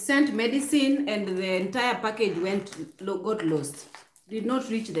 She sent medicine and the entire package got lost. Did not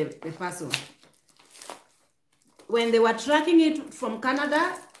reach the person. When they were tracking it from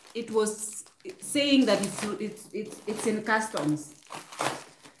Canada, it was saying that it's in customs.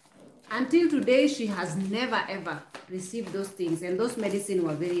 Until today, she has never ever received those things, and those medicine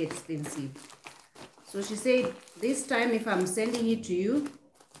were very expensive. So she said, this time if I'm sending it to you,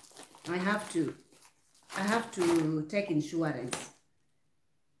 I have to take insurance.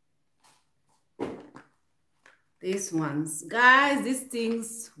 These ones, guys, these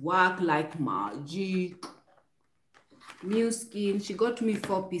things work like magic. New skin. She got me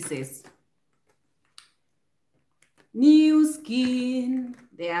 4 pieces. New skin.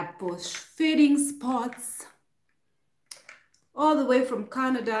 They are post-fading spots. All the way from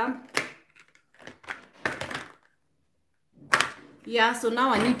Canada. Yeah, so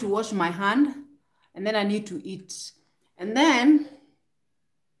now I need to wash my hand. And then I need to eat. And then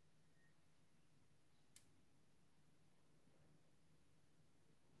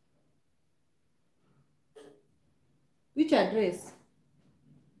which address?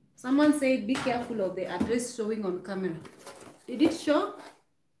 Someone said be careful of the address showing on camera. Did it show?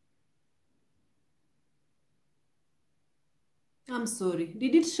 I'm sorry.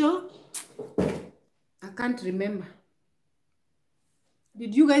 Did it show? I can't remember.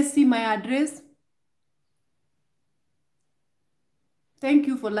 Did you guys see my address? Thank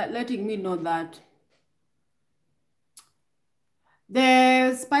you for letting me know that.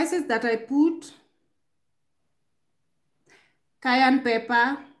 The spices that I put, cayenne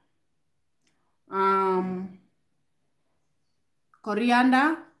pepper,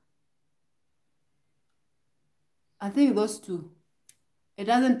 coriander. I think those two. It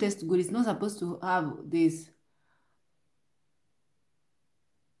doesn't taste good. It's not supposed to have this.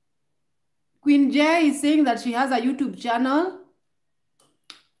 Queen J is saying that she has a YouTube channel.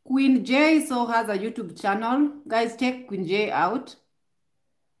 Queen J so has a YouTube channel. Guys, check Queen J out.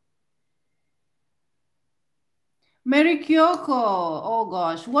 Mary Kyoko, oh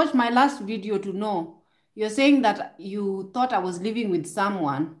gosh, watch my last video to know. You're saying that you thought I was living with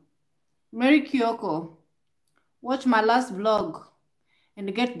someone. Mary Kyoko, watch my last vlog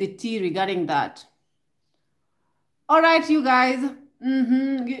and get the tea regarding that. All right, you guys. Yeah,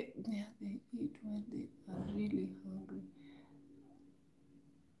 they eat when they are really hungry.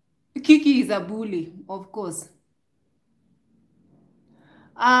 Kiki is a bully, of course.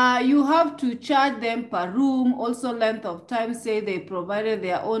 You have to charge them per room. Also, length of time. Say they provided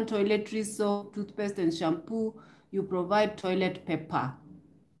their own toiletries, soap, toothpaste, and shampoo. You provide toilet paper.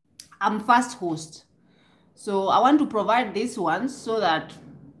 I'm fast host, so I want to provide this one so that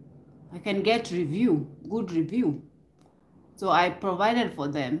I can get good review. So I provided for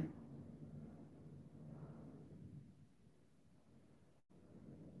them.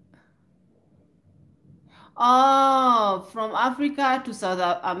 Oh, from Africa to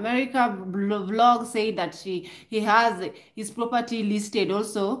South America, vlog say that he has his property listed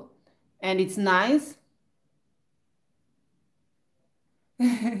also, and it's nice.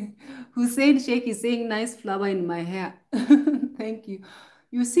 Hussein Sheikh is saying nice flower in my hair. Thank you.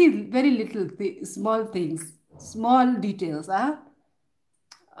 You see very little small things, small details, huh?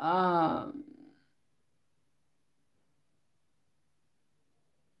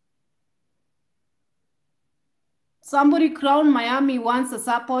 Somebody Crown Miami wants a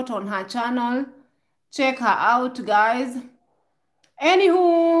support on her channel. Check her out, guys.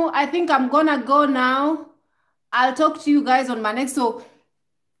 Anywho, I think I'm gonna go now. I'll talk to you guys on my next. So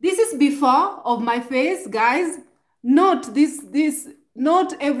this is before of my face, guys. Note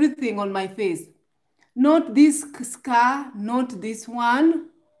not everything on my face. Note this scar, note this one,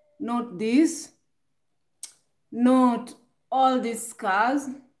 note this, note all these scars,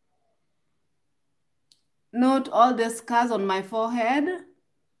 note all the scars on my forehead,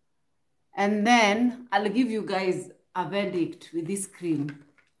 and then I'll give you guys a verdict with this cream.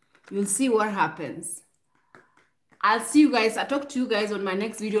 You'll see what happens. I'll see you guys. I'll talk to you guys on my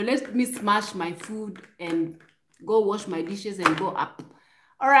next video. Let me smash my food and go wash my dishes and go up.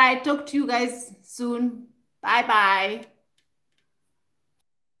 All right, talk to you guys soon. Bye-bye.